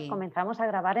nosotros Sí. comenzamos a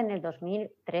grabar en el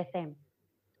 2013.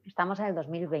 Estamos en el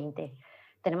 2020.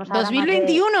 Tenemos ahora más de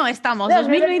 2021 estamos,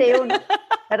 2020. 2021.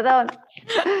 Perdón.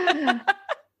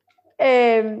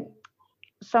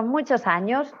 Son muchos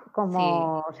años, Sí.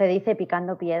 como se dice,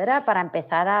 picando piedra para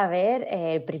empezar a ver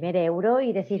el primer euro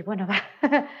y decir, bueno, va,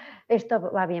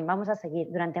 esto va bien, vamos a seguir.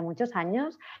 Durante muchos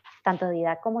años, tanto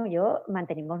Didac como yo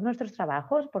mantenimos nuestros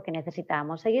trabajos porque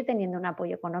necesitábamos seguir teniendo un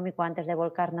apoyo económico antes de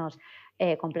volcarnos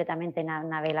completamente en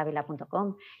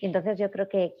anabelavila.com. Y entonces yo creo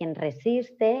que quien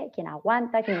resiste, quien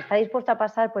aguanta, quien está dispuesto a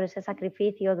pasar por ese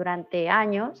sacrificio durante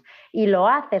años y lo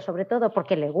hace sobre todo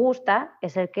porque le gusta,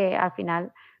 es el que al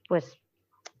final pues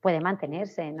puede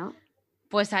mantenerse, ¿no?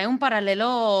 Pues hay un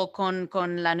paralelo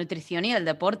con la nutrición y el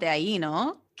deporte ahí,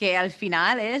 ¿no? Que al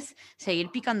final es seguir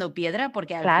picando piedra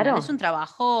porque al final Claro, es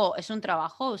un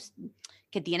trabajo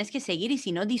que tienes que seguir y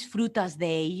si no disfrutas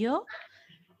de ello,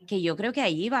 que yo creo que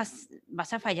allí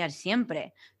vas a fallar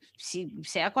siempre,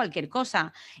 sea cualquier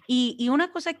cosa. Y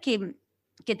una cosa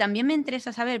que también me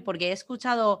interesa saber, porque he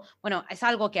escuchado, bueno, es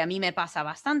algo que a mí me pasa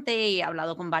bastante y he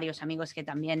hablado con varios amigos que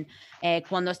también,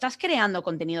 cuando estás creando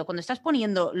contenido, cuando estás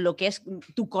poniendo lo que es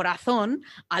tu corazón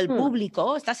al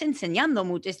público, estás enseñando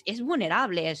mucho, es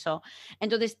vulnerable eso.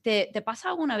 Entonces, ¿te pasa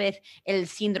alguna vez el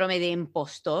síndrome de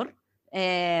impostor?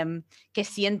 Que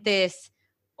sientes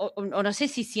o no sé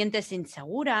si sientes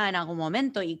insegura en algún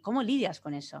momento y cómo lidias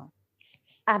con eso.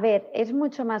 a ver, es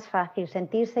mucho más fácil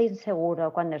sentirse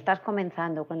inseguro cuando estás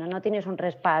comenzando, cuando no tienes un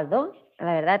respaldo,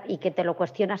 la verdad, y que te lo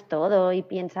cuestionas todo y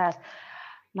piensas,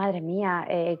 madre mía,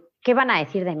 ¿qué van a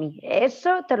decir de mí?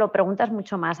 Eso te lo preguntas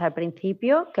mucho más al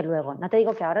principio que luego. No te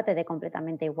digo que ahora te dé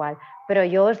completamente igual, pero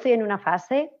yo estoy en una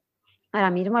fase ahora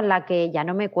mismo en la que ya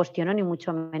no me cuestiono ni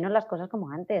mucho menos las cosas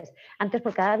como antes. Antes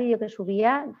por cada vídeo que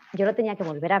subía yo lo tenía que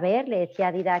volver a ver, le decía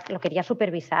a Dida que lo quería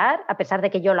supervisar a pesar de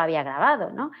que yo lo había grabado,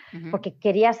 ¿no? Ujú. Porque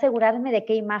quería asegurarme de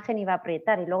qué imagen iba a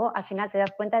proyectar y luego al final te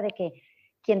das cuenta de que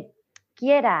quien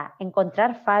quiera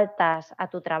encontrar faltas a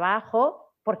tu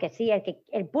trabajo, porque sí,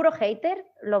 el puro hater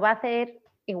lo va a hacer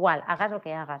igual, hagas lo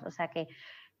que hagas. O sea que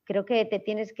creo que te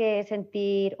tienes que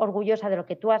sentir orgullosa de lo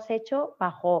que tú has hecho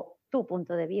bajo tu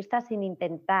punto de vista sin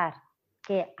intentar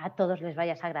que a todos les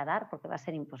vayas a agradar porque va a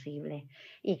ser imposible.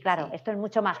 Y claro, Sí, esto es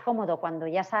mucho más cómodo cuando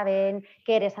ya saben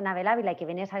que eres Anabel Ávila y que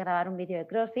vienes a grabar un vídeo de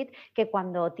CrossFit que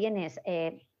cuando tienes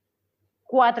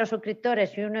 4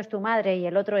 suscriptores y uno es tu madre y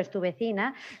el otro es tu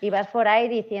vecina y vas por ahí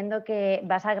diciendo que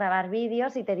vas a grabar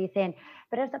vídeos y te dicen,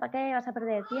 pero esto para qué, vas a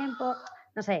perder el tiempo.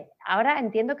 No sé, ahora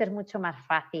entiendo que es mucho más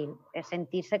fácil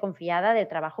sentirse confiada del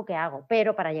trabajo que hago,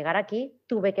 pero para llegar aquí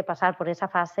tuve que pasar por esa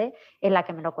fase en la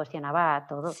que me lo cuestionaba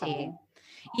todo sí. también.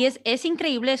 Y es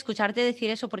increíble escucharte decir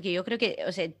eso porque yo creo que,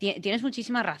 o sea, tienes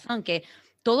muchísima razón, que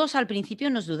todos al principio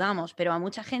nos dudamos, pero a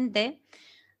mucha gente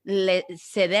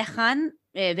se dejan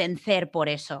vencer por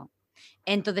eso.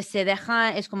 Entonces se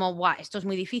deja, es como, guau, esto es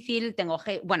muy difícil,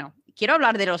 bueno, quiero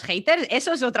hablar de los haters.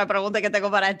 Eso es otra pregunta que tengo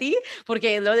para ti,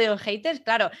 porque lo de los haters,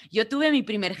 claro, yo tuve mi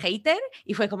primer hater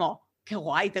y fue como, qué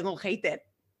guay, tengo un hater,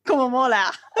 cómo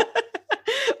mola.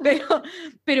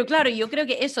 Pero claro, yo creo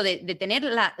que eso de tener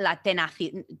la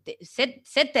tenacidad,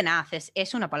 ser tenaz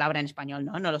es una palabra en español,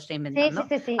 ¿no? No lo estoy Sí, sí, inventando.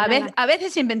 sí, sí, no, no, A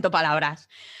veces invento palabras.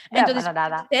 no Entonces, pasa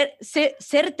nada.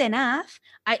 ser tenaz,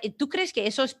 ¿tú crees que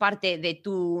eso es parte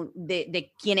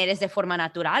de quién eres de forma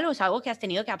natural o es algo que has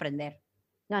tenido que aprender?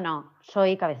 No,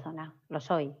 soy cabezona, lo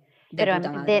soy. De Pero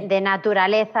puta madre. de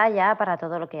naturaleza ya para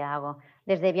todo lo que hago.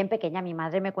 Desde bien pequeña mi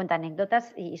madre me cuenta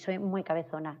anécdotas y soy muy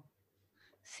cabezona.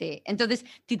 Sí, entonces,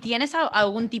 ¿tienes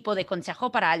algún tipo de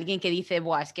consejo para alguien que dice,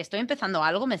 buah, es que estoy empezando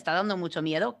algo, me está dando mucho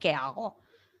miedo, ¿qué hago?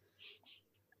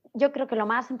 Yo creo que lo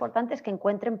más importante es que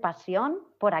encuentren pasión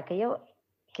por aquello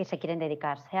que se quieren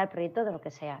dedicar, sea el proyecto de lo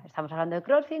que sea. Estamos hablando de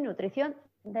CrossFit, nutrición,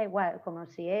 da igual, como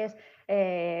si es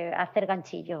hacer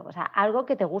ganchillo, o sea, algo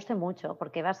que te guste mucho,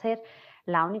 porque va a ser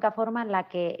la única forma en la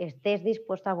que estés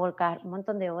dispuesto a volcar un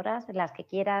montón de horas en las que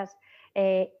quieras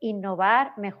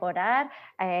innovar, mejorar,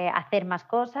 hacer más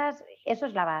cosas. Eso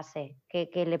es la base,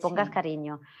 que le pongas Sí.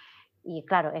 cariño. Y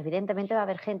claro, evidentemente va a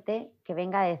haber gente que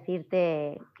venga a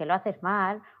decirte que lo haces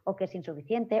mal o que es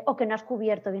insuficiente o que no has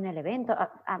cubierto bien el evento.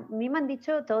 A mí me han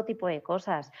dicho todo tipo de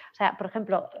cosas. O sea, por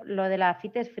ejemplo, lo de la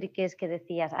Fitness Freaks que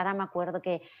decías, ahora me acuerdo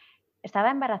que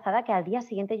estaba embarazada, que al día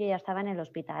siguiente yo ya estaba en el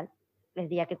hospital, el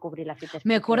día que cubrí la Fitness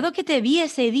Me Freaks. acuerdo que te vi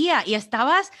ese día y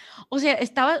estabas, o sea,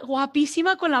 estabas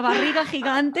guapísima con la barriga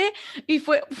gigante y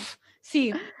fue, uf,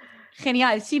 sí,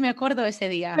 genial, sí, me acuerdo ese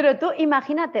día. Pero tú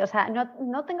imagínate, o sea,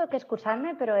 no tengo que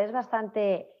excusarme, pero es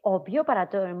bastante obvio para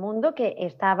todo el mundo que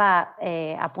estaba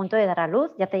a punto de dar a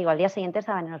luz. Ya te digo, al día siguiente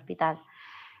estaba en el hospital.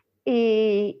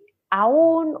 Y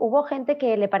aún hubo gente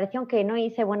que le pareció que no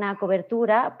hice buena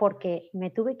cobertura porque me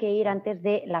tuve que ir antes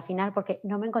de la final porque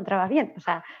no me encontraba bien. O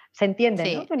sea, se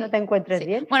entiende, ¿no? Sí, Que no te encuentres sí.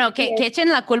 bien. Bueno, Y que echen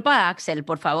la culpa a Axel,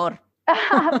 por favor.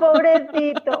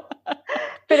 pobrecito.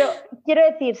 Pero quiero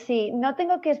decir, si no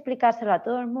tengo que explicárselo a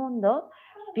todo el mundo,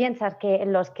 piensas que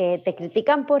los que te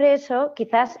critican por eso,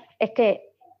 quizás es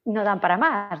que no dan para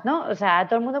más, ¿no? O sea,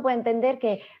 todo el mundo puede entender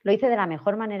que lo hice de la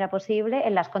mejor manera posible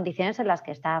en las condiciones en las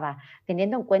que estaba,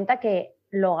 teniendo en cuenta que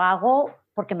lo hago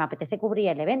porque me apetece cubrir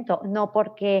el evento, no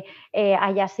porque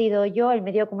haya sido yo el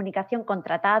medio de comunicación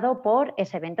contratado por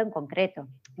ese evento en concreto.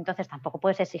 Entonces tampoco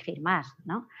puedes exigir más,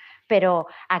 ¿no? Pero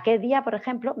aquel día, por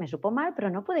ejemplo, me supo mal, pero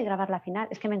no pude grabar la final,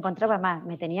 es que me encontraba mal,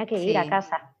 me tenía que ir a Sí,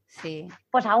 casa. sí.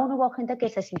 Pues aún hubo gente que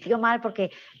se sintió mal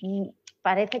porque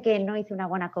parece que no hice una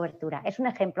buena cobertura. Es un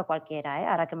ejemplo cualquiera, ¿eh?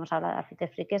 Ahora que hemos hablado de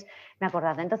Fitness Freaks, me he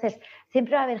acordado. Entonces,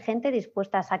 siempre va a haber gente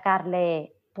dispuesta a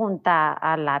sacarle punta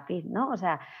al lápiz, ¿no? O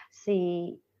sea,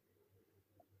 si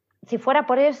fuera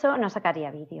por eso, no sacaría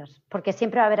vídeos, porque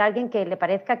siempre va a haber alguien que le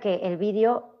parezca que el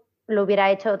vídeo lo hubiera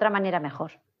hecho de otra manera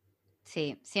mejor.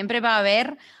 Sí, siempre va a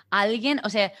haber alguien, o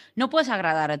sea, no puedes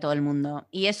agradar a todo el mundo.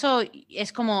 Y eso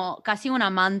es como casi una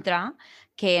mantra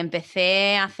que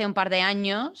empecé hace un par de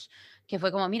años, que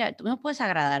fue como, mira, tú no puedes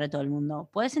agradar a todo el mundo,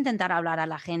 puedes intentar hablar a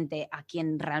la gente a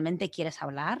quien realmente quieres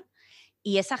hablar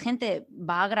y esa gente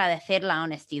va a agradecer la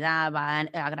honestidad, va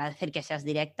a agradecer que seas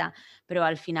directa, pero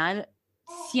al final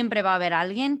siempre va a haber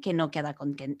alguien que no queda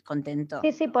contento.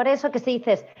 Sí, sí, por eso que si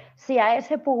dices, si a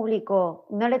ese público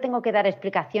no le tengo que dar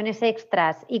explicaciones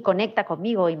extras y conecta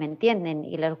conmigo y me entienden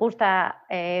y les gusta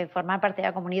formar parte de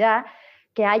la comunidad,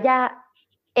 que haya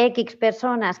X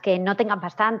personas que no tengan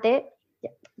bastante,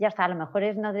 ya está, a lo mejor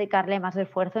es no dedicarle más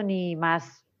esfuerzo ni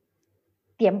más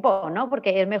tiempo, ¿no?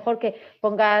 Porque es mejor que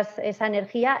pongas esa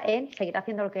energía en seguir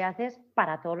haciendo lo que haces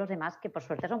para todos los demás, que por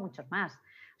suerte son muchos más.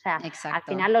 O sea, al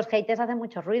Exacto. final los haters hacen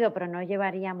mucho ruido, pero no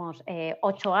llevaríamos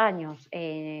 8 años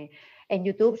en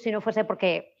YouTube si no fuese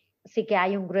porque sí que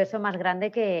hay un grueso más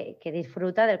grande que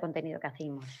disfruta del contenido que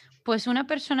hacemos. Pues una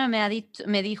persona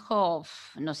me dijo,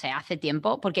 no sé, hace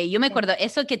tiempo, porque yo me Sí. acuerdo,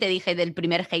 eso que te dije del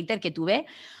primer hater que tuve,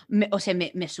 o sea,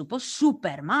 me supo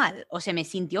súper mal, o sea, me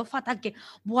sintió fatal, que,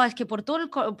 buah, es que por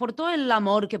todo el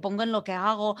amor que pongo en lo que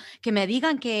hago, que me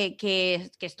digan que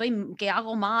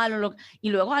hago mal,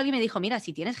 y luego alguien me dijo, mira,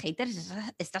 si tienes haters,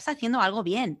 estás haciendo algo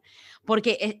bien,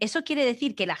 porque eso quiere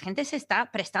decir que la gente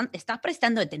está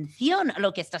prestando atención a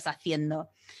lo que estás haciendo.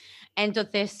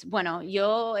 Entonces, bueno,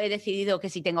 yo he decidido que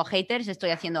si tengo haters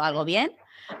estoy haciendo algo bien.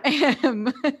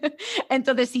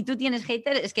 Entonces, si tú tienes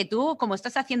haters, es que tú, como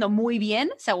estás haciendo muy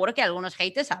bien, seguro que algunos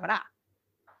haters habrá.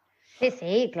 Sí,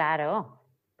 sí, claro,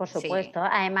 por Sí, supuesto.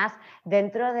 Además,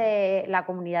 dentro de la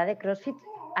comunidad de CrossFit,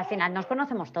 al final nos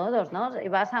conocemos todos, ¿no? Y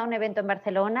vas a un evento en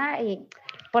Barcelona y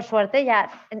por suerte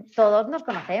ya todos nos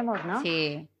conocemos, ¿no?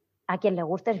 sí. a quien le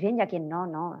gustes bien y a quien no,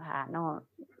 no. O sea, no.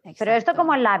 Pero esto Exacto.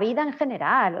 como en la vida en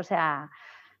general, o sea,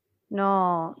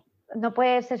 no, no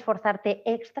puedes esforzarte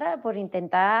extra por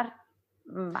intentar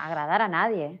agradar a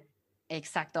nadie.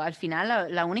 Exacto, al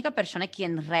final la única persona a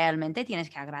quien realmente tienes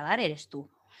que agradar eres tú.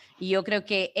 Y yo creo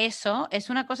que eso es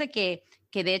una cosa que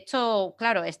de hecho,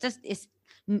 claro,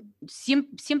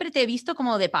 siempre te he visto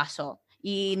como de paso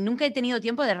y nunca he tenido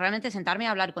tiempo de realmente sentarme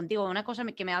a hablar contigo. Una cosa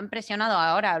que me ha impresionado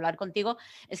ahora hablar contigo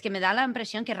es que me da la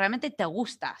impresión que realmente te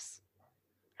gustas.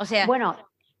 O sea, Bueno,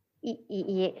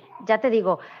 y ya te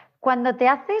digo, cuando te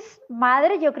haces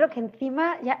madre, yo creo que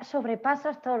encima ya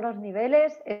sobrepasas todos los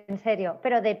niveles, en serio,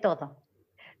 pero de todo,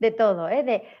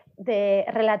 ¿eh? De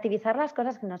relativizar las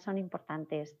cosas que no son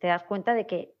importantes. Te das cuenta de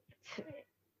que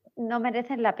no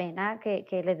merecen la pena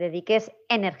que le dediques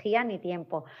energía ni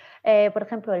tiempo. Por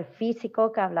ejemplo, el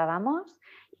físico que hablábamos,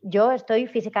 yo estoy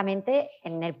físicamente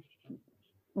en el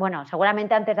bueno,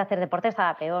 seguramente antes de hacer deporte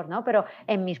estaba peor, ¿no? Pero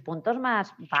en mis puntos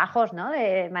más bajos, ¿no?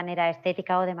 De manera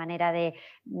estética o de manera de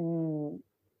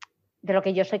lo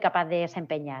que yo soy capaz de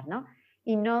desempeñar, ¿no?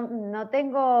 Y no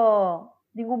tengo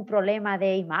ningún problema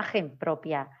de imagen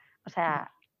propia. O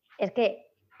sea, es que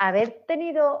haber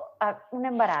tenido un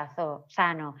embarazo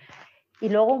sano y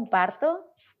luego un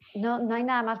parto, no hay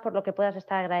nada más por lo que puedas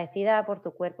estar agradecida por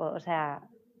tu cuerpo. O sea,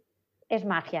 es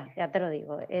magia, ya te lo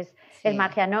digo, es sí.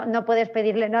 magia, no puedes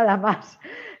pedirle nada más.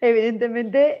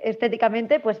 Evidentemente,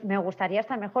 estéticamente, pues me gustaría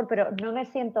estar mejor, pero no me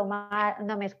siento mal,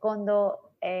 no me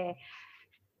escondo,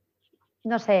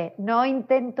 no sé, no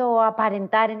intento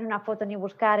aparentar en una foto ni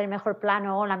buscar el mejor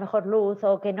plano o la mejor luz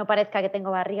o que no parezca que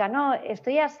tengo barriga, no,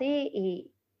 estoy así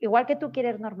y igual que tú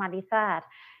quieres normalizar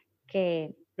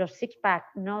que los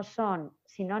six-pack no son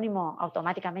sinónimo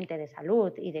automáticamente de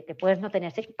salud y de que puedes no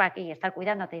tener six-pack y estar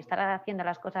cuidándote y estar haciendo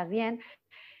las cosas bien,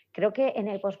 creo que en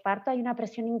el posparto hay una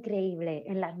presión increíble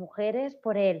en las mujeres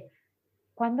por el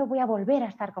 ¿cuándo voy a volver a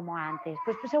estar como antes?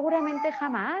 Pues seguramente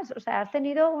jamás. O sea, has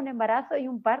tenido un embarazo y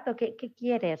un parto. ¿Qué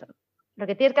quieres? Lo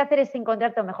que tienes que hacer es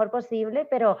encontrarte lo mejor posible,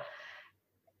 pero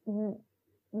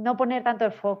no poner tanto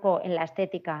el foco en la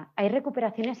estética. Hay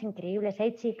recuperaciones increíbles.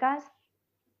 Hay chicas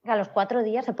que a los 4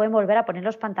 días se pueden volver a poner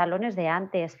los pantalones de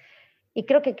antes. Y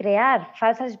creo que crear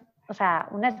falsas, o sea,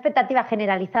 una expectativa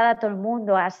generalizada a todo el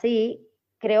mundo así,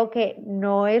 creo que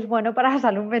no es bueno para la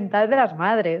salud mental de las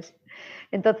madres.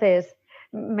 Entonces,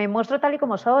 me muestro tal y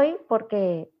como soy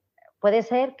porque puede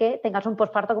ser que tengas un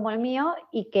posparto como el mío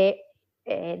y que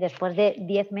después de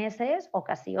 10 meses o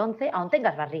casi 11 aún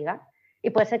tengas barriga. Y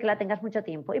puede ser que la tengas mucho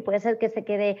tiempo y puede ser que se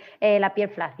quede la piel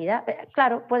flácida.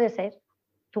 Claro, puede ser.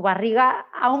 Tu barriga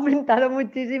ha aumentado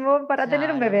muchísimo para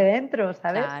tener un bebé Claro, dentro,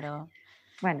 ¿sabes? claro.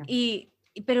 Bueno,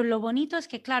 Pero lo bonito es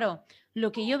que, claro,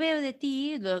 lo que yo veo de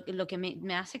ti, lo que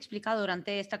me has explicado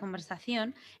durante esta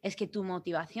conversación, es que tu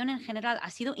motivación en general ha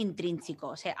sido intrínseco.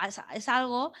 O sea, es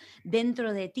algo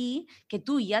dentro de ti que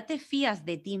tú ya te fías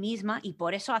de ti misma y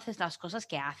por eso haces las cosas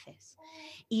que haces.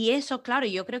 Y eso, claro,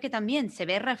 yo creo que también se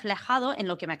ve reflejado en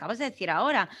lo que me acabas de decir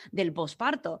ahora del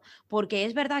posparto, porque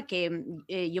es verdad que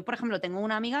yo, por ejemplo, tengo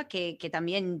una amiga que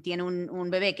también tiene un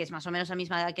bebé que es más o menos la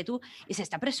misma edad que tú y se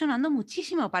está presionando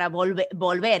muchísimo para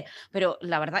volver. Pero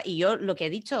la verdad, y yo lo que he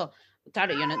dicho,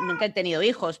 claro, yo nunca he tenido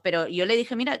hijos, pero yo le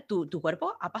dije, mira, tu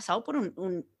cuerpo ha pasado por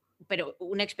pero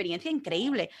una experiencia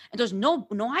increíble. Entonces,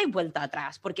 no hay vuelta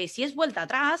atrás, porque si es vuelta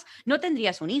atrás, no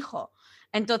tendrías un hijo.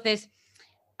 Entonces,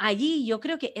 allí yo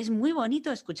creo que es muy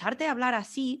bonito escucharte hablar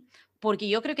así, porque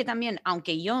yo creo que también,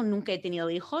 aunque yo nunca he tenido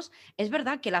hijos, es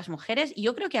verdad que las mujeres, y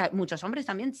yo creo que muchos hombres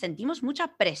también sentimos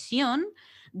mucha presión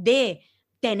de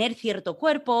tener cierto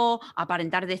cuerpo,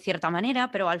 aparentar de cierta manera,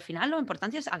 pero al final lo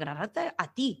importante es agradarte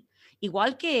a ti.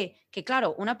 Igual que,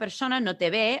 claro, una persona no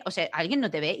te ve, o sea, alguien no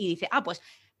te ve y dice, ah, pues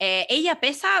ella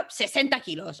pesa 60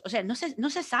 kilos. O sea, no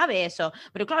se sabe eso,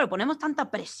 pero claro, ponemos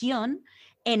tanta presión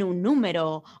en un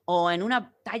número o en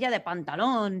una talla de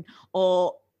pantalón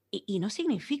y no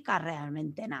significa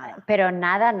realmente nada. pero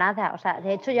nada, nada. O sea,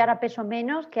 de hecho yo ahora peso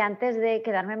menos que antes de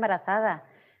quedarme embarazada.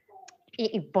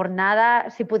 Y por nada,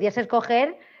 si pudiese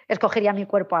escoger, escogería mi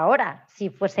cuerpo ahora, si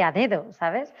fuese a dedo,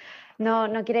 ¿sabes? No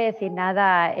quiere decir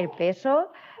nada el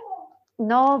peso.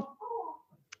 No,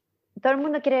 todo el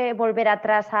mundo quiere volver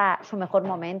atrás a su mejor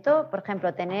momento, por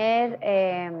ejemplo, tener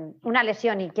una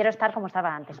lesión y quiero estar como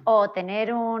estaba antes, o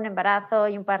tener un embarazo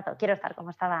y un parto, quiero estar como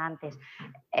estaba antes.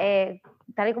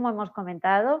 Tal y como hemos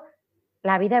comentado,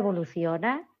 la vida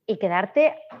evoluciona y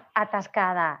quedarte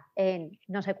atascada en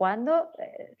no sé cuándo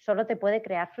solo te puede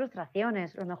crear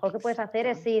frustraciones. Lo mejor que puedes hacer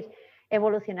Exacto. es ir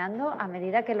evolucionando a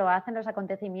medida que lo hacen los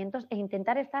acontecimientos e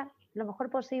intentar estar lo mejor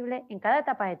posible en cada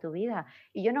etapa de tu vida.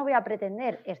 Y yo no voy a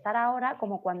pretender estar ahora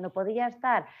como cuando podía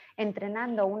estar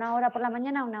entrenando 1 hora por la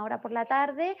mañana, 1 hora por la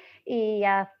tarde y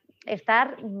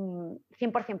estar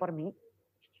 100% por mí.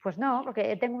 Pues no,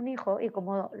 porque tengo un hijo y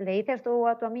como le dices tú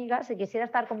a tu amiga, si quisiera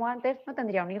estar como antes, no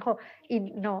tendría un hijo y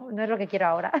no es lo que quiero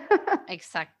ahora.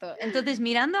 Exacto. Entonces,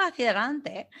 mirando hacia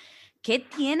adelante, ¿qué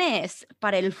tienes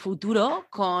para el futuro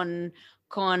con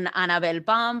Anabel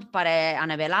Pump, para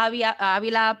Anabel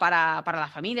Ávila, para la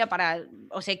familia?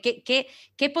 O sea,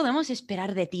 ¿qué podemos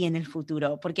esperar de ti en el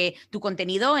futuro? Porque tu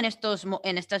contenido en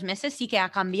estos meses sí que ha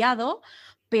cambiado,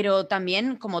 pero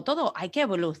también, como todo, hay que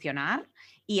evolucionar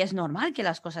y es normal que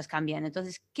las cosas cambien.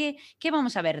 Entonces, ¿qué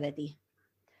vamos a ver de ti?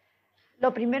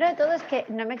 Lo primero de todo es que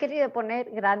no me he querido poner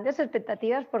grandes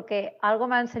expectativas porque algo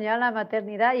me ha enseñado la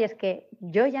maternidad y es que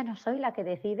yo ya no soy la que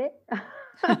decide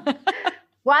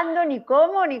cuándo, ni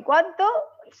cómo, ni cuánto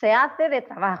se hace de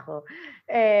trabajo.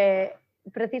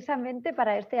 Precisamente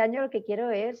para este año lo que quiero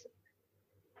es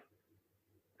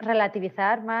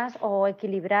relativizar más o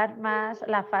equilibrar más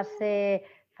la fase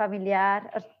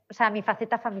familiar, o sea, mi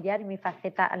faceta familiar y mi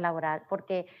faceta laboral,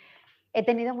 porque he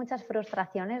tenido muchas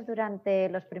frustraciones durante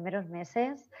los primeros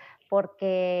meses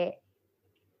porque,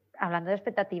 hablando de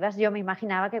expectativas, yo me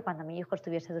imaginaba que cuando mi hijo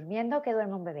estuviese durmiendo, que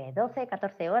duerme un bebé 12,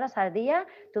 14 horas al día,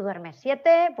 tú duermes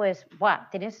 7, pues ¡buah!,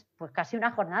 tienes pues casi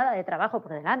una jornada de trabajo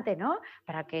por delante, ¿no?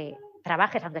 Para que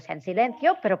trabajes, aunque sea en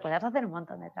silencio, pero puedas hacer un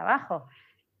montón de trabajo.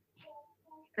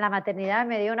 La maternidad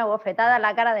me dio una bofetada en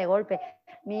la cara de golpe.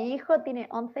 Mi hijo tiene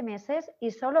 11 meses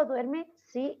y solo duerme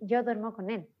si yo duermo con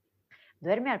él.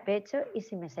 Duerme al pecho y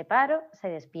si me separo, se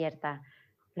despierta.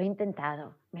 Lo he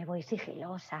intentado, me voy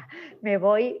sigilosa, me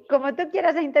voy, como tú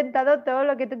quieras, he intentado todo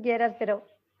lo que tú quieras, pero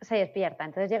se despierta.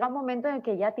 Entonces llega un momento en el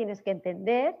que ya tienes que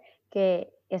entender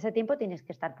que ese tiempo tienes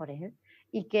que estar por él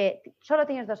y que solo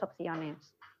tienes dos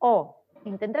opciones. O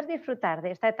intentas disfrutar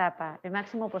de esta etapa el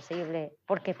máximo posible,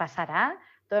 porque pasará.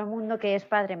 Todo el mundo que es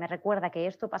padre me recuerda que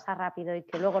esto pasa rápido y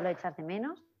que luego lo echas de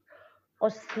menos. O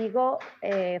sigo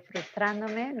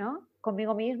frustrándome, ¿no?,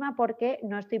 conmigo misma porque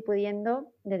no estoy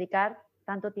pudiendo dedicar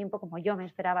tanto tiempo como yo me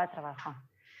esperaba al trabajo.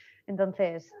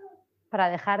 Entonces, para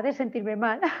dejar de sentirme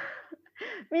mal,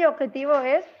 mi objetivo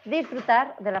es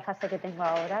disfrutar de la fase que tengo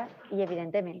ahora y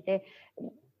evidentemente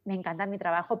me encanta mi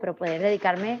trabajo, pero poder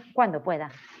dedicarme cuando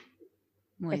pueda.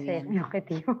 Muy Ese es mi bien,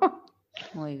 objetivo.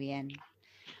 muy bien.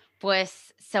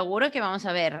 Pues seguro que vamos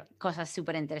a ver cosas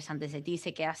súper interesantes de ti.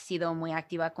 Sé que has sido muy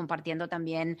activa compartiendo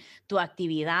también tu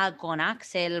actividad con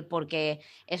Axel, porque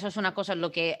eso es una cosa,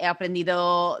 lo que he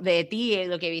aprendido de ti,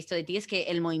 lo que he visto de ti, es que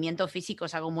el movimiento físico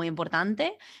es algo muy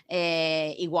importante,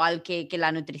 igual que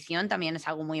la nutrición también es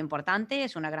algo muy importante,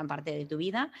 es una gran parte de tu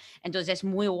vida. Entonces es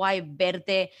muy guay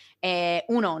verte,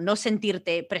 no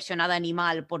sentirte presionada ni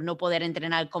mal por no poder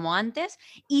entrenar como antes,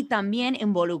 y también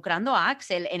involucrando a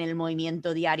Axel en el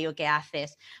movimiento diario que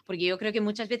haces, porque yo creo que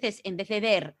muchas veces en vez de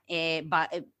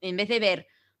ver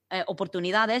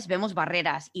oportunidades, vemos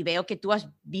barreras, y veo que tú has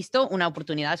visto una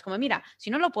oportunidad. Es como, mira, si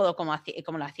no lo puedo como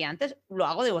lo hacía antes, lo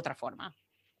hago de otra forma.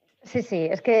 Sí, sí,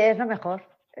 es que es lo mejor.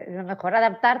 Es lo mejor,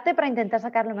 adaptarte para intentar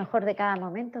sacar lo mejor de cada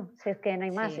momento, si es que no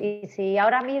hay más. Sí, Y si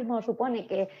ahora mismo supone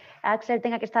que Axel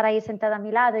tenga que estar ahí sentado a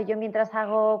mi lado y yo mientras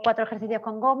hago 4 ejercicios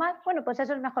con gomas, bueno, pues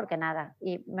eso es mejor que nada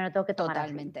y me lo tengo que tomar así.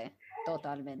 totalmente,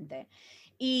 totalmente.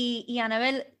 Y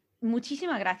Anabel,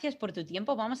 muchísimas gracias por tu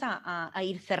tiempo. Vamos a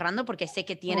ir cerrando porque sé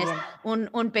que Muy tienes bien.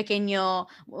 un pequeño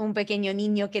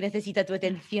niño que necesita tu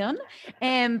atención.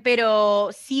 Pero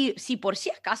si por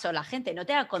si acaso la gente no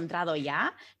te ha encontrado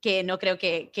ya, que no creo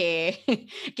que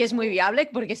es muy viable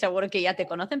porque seguro que ya te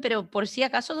conocen, pero por si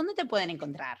acaso, ¿dónde te pueden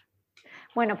encontrar?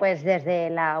 Bueno, pues desde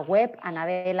la web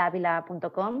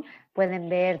anabelavila.com pueden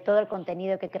ver todo el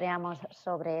contenido que creamos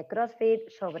sobre CrossFit,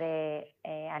 sobre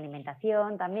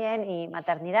alimentación también y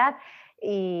maternidad.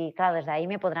 Y claro, desde ahí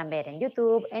me podrán ver en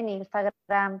YouTube, en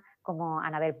Instagram, como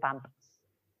Anabel Pump.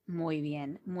 Muy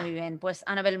bien, muy bien. Pues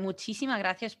Anabel, muchísimas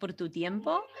gracias por tu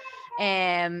tiempo,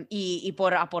 y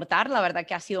por aportar. La verdad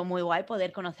que ha sido muy guay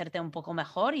poder conocerte un poco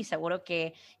mejor, y seguro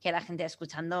que la gente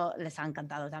escuchando les ha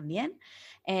encantado también.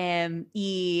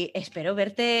 Y espero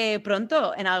verte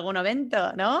pronto en algún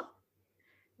evento, ¿no?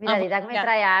 Mira, Didac me Ya,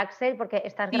 trae a Axel porque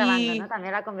estás grabando, ¿no?, sí,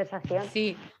 también la conversación.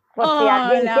 sí. Por si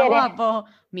alguien ¡Hola, quiere. guapo!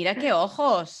 Mira qué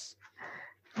ojos.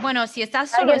 Bueno, si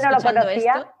estás solo ¿Alguien no lo escuchando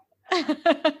conocía? esto,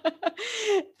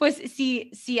 pues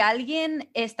si alguien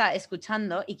está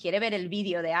escuchando y quiere ver el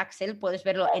vídeo de Axel, puedes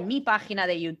verlo en mi página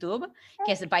de YouTube,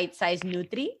 que es Bite Size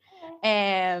Nutri,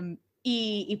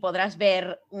 y podrás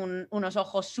ver unos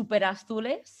ojos súper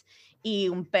azules y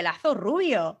un pelazo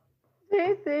rubio. Sí,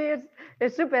 sí,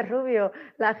 es súper rubio.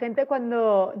 La gente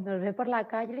cuando nos ve por la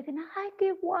calle le dicen: "Ay,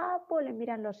 qué guapo", le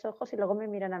miran los ojos y luego me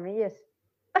miran a mí y es: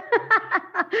 ¿de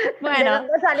Bueno,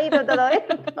 dónde ha salido todo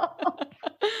esto?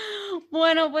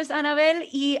 bueno, pues Anabel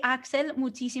y Axel,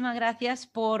 muchísimas gracias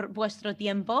por vuestro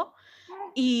tiempo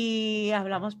y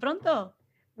hablamos pronto.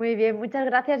 Muy bien, muchas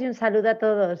gracias y un saludo a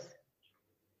todos.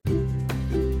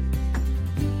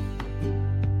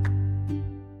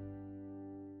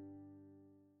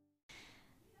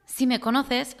 Si me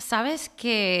conoces, sabes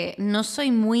que no soy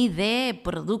muy de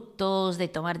productos, de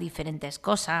tomar diferentes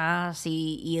cosas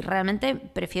y realmente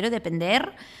prefiero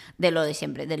depender de lo de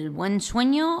siempre, del buen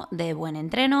sueño, de buen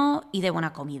entreno y de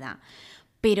buena comida.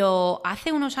 Pero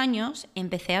hace unos años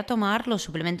empecé a tomar los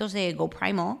suplementos de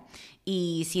GoPrimal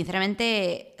y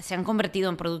sinceramente se han convertido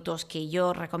en productos que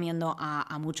yo recomiendo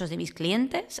a muchos de mis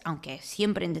clientes, aunque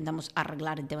siempre intentamos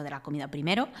arreglar el tema de la comida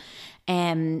primero.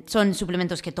 Son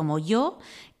suplementos que tomo yo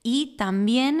y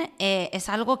también es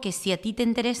algo que si a ti te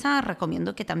interesa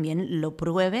recomiendo que también lo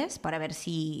pruebes para ver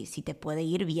si te puede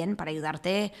ir bien, para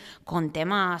ayudarte con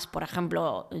temas, por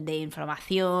ejemplo, de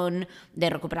inflamación, de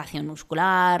recuperación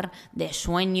muscular, de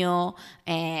sueño,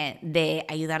 de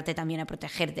ayudarte también a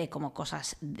protegerte como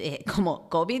cosas como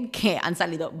COVID, que han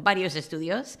salido varios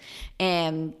estudios,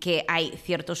 que hay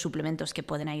ciertos suplementos que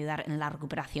pueden ayudar en la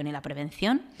recuperación y la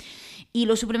prevención. Y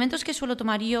los suplementos que suelo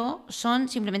tomar yo son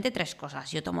simplemente tres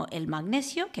cosas. Yo tomo el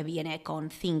magnesio, que viene con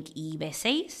zinc y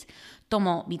B6,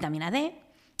 tomo vitamina D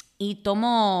y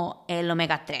tomo el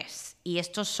omega 3. Y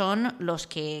estos son los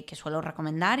que suelo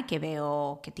recomendar, que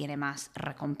veo que tiene más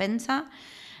recompensa.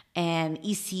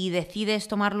 Y si decides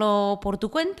tomarlo por tu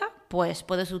cuenta, pues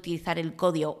puedes utilizar el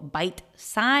código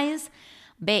BITESIZE,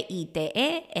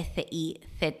 BITESIZE,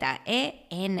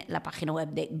 en la página web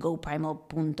de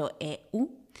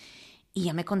goprimal.eu. Y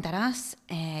ya me contarás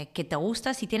qué te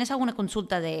gusta. Si tienes alguna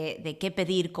consulta de qué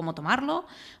pedir, cómo tomarlo,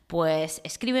 pues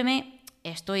escríbeme.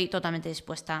 Estoy totalmente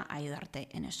dispuesta a ayudarte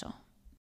en eso.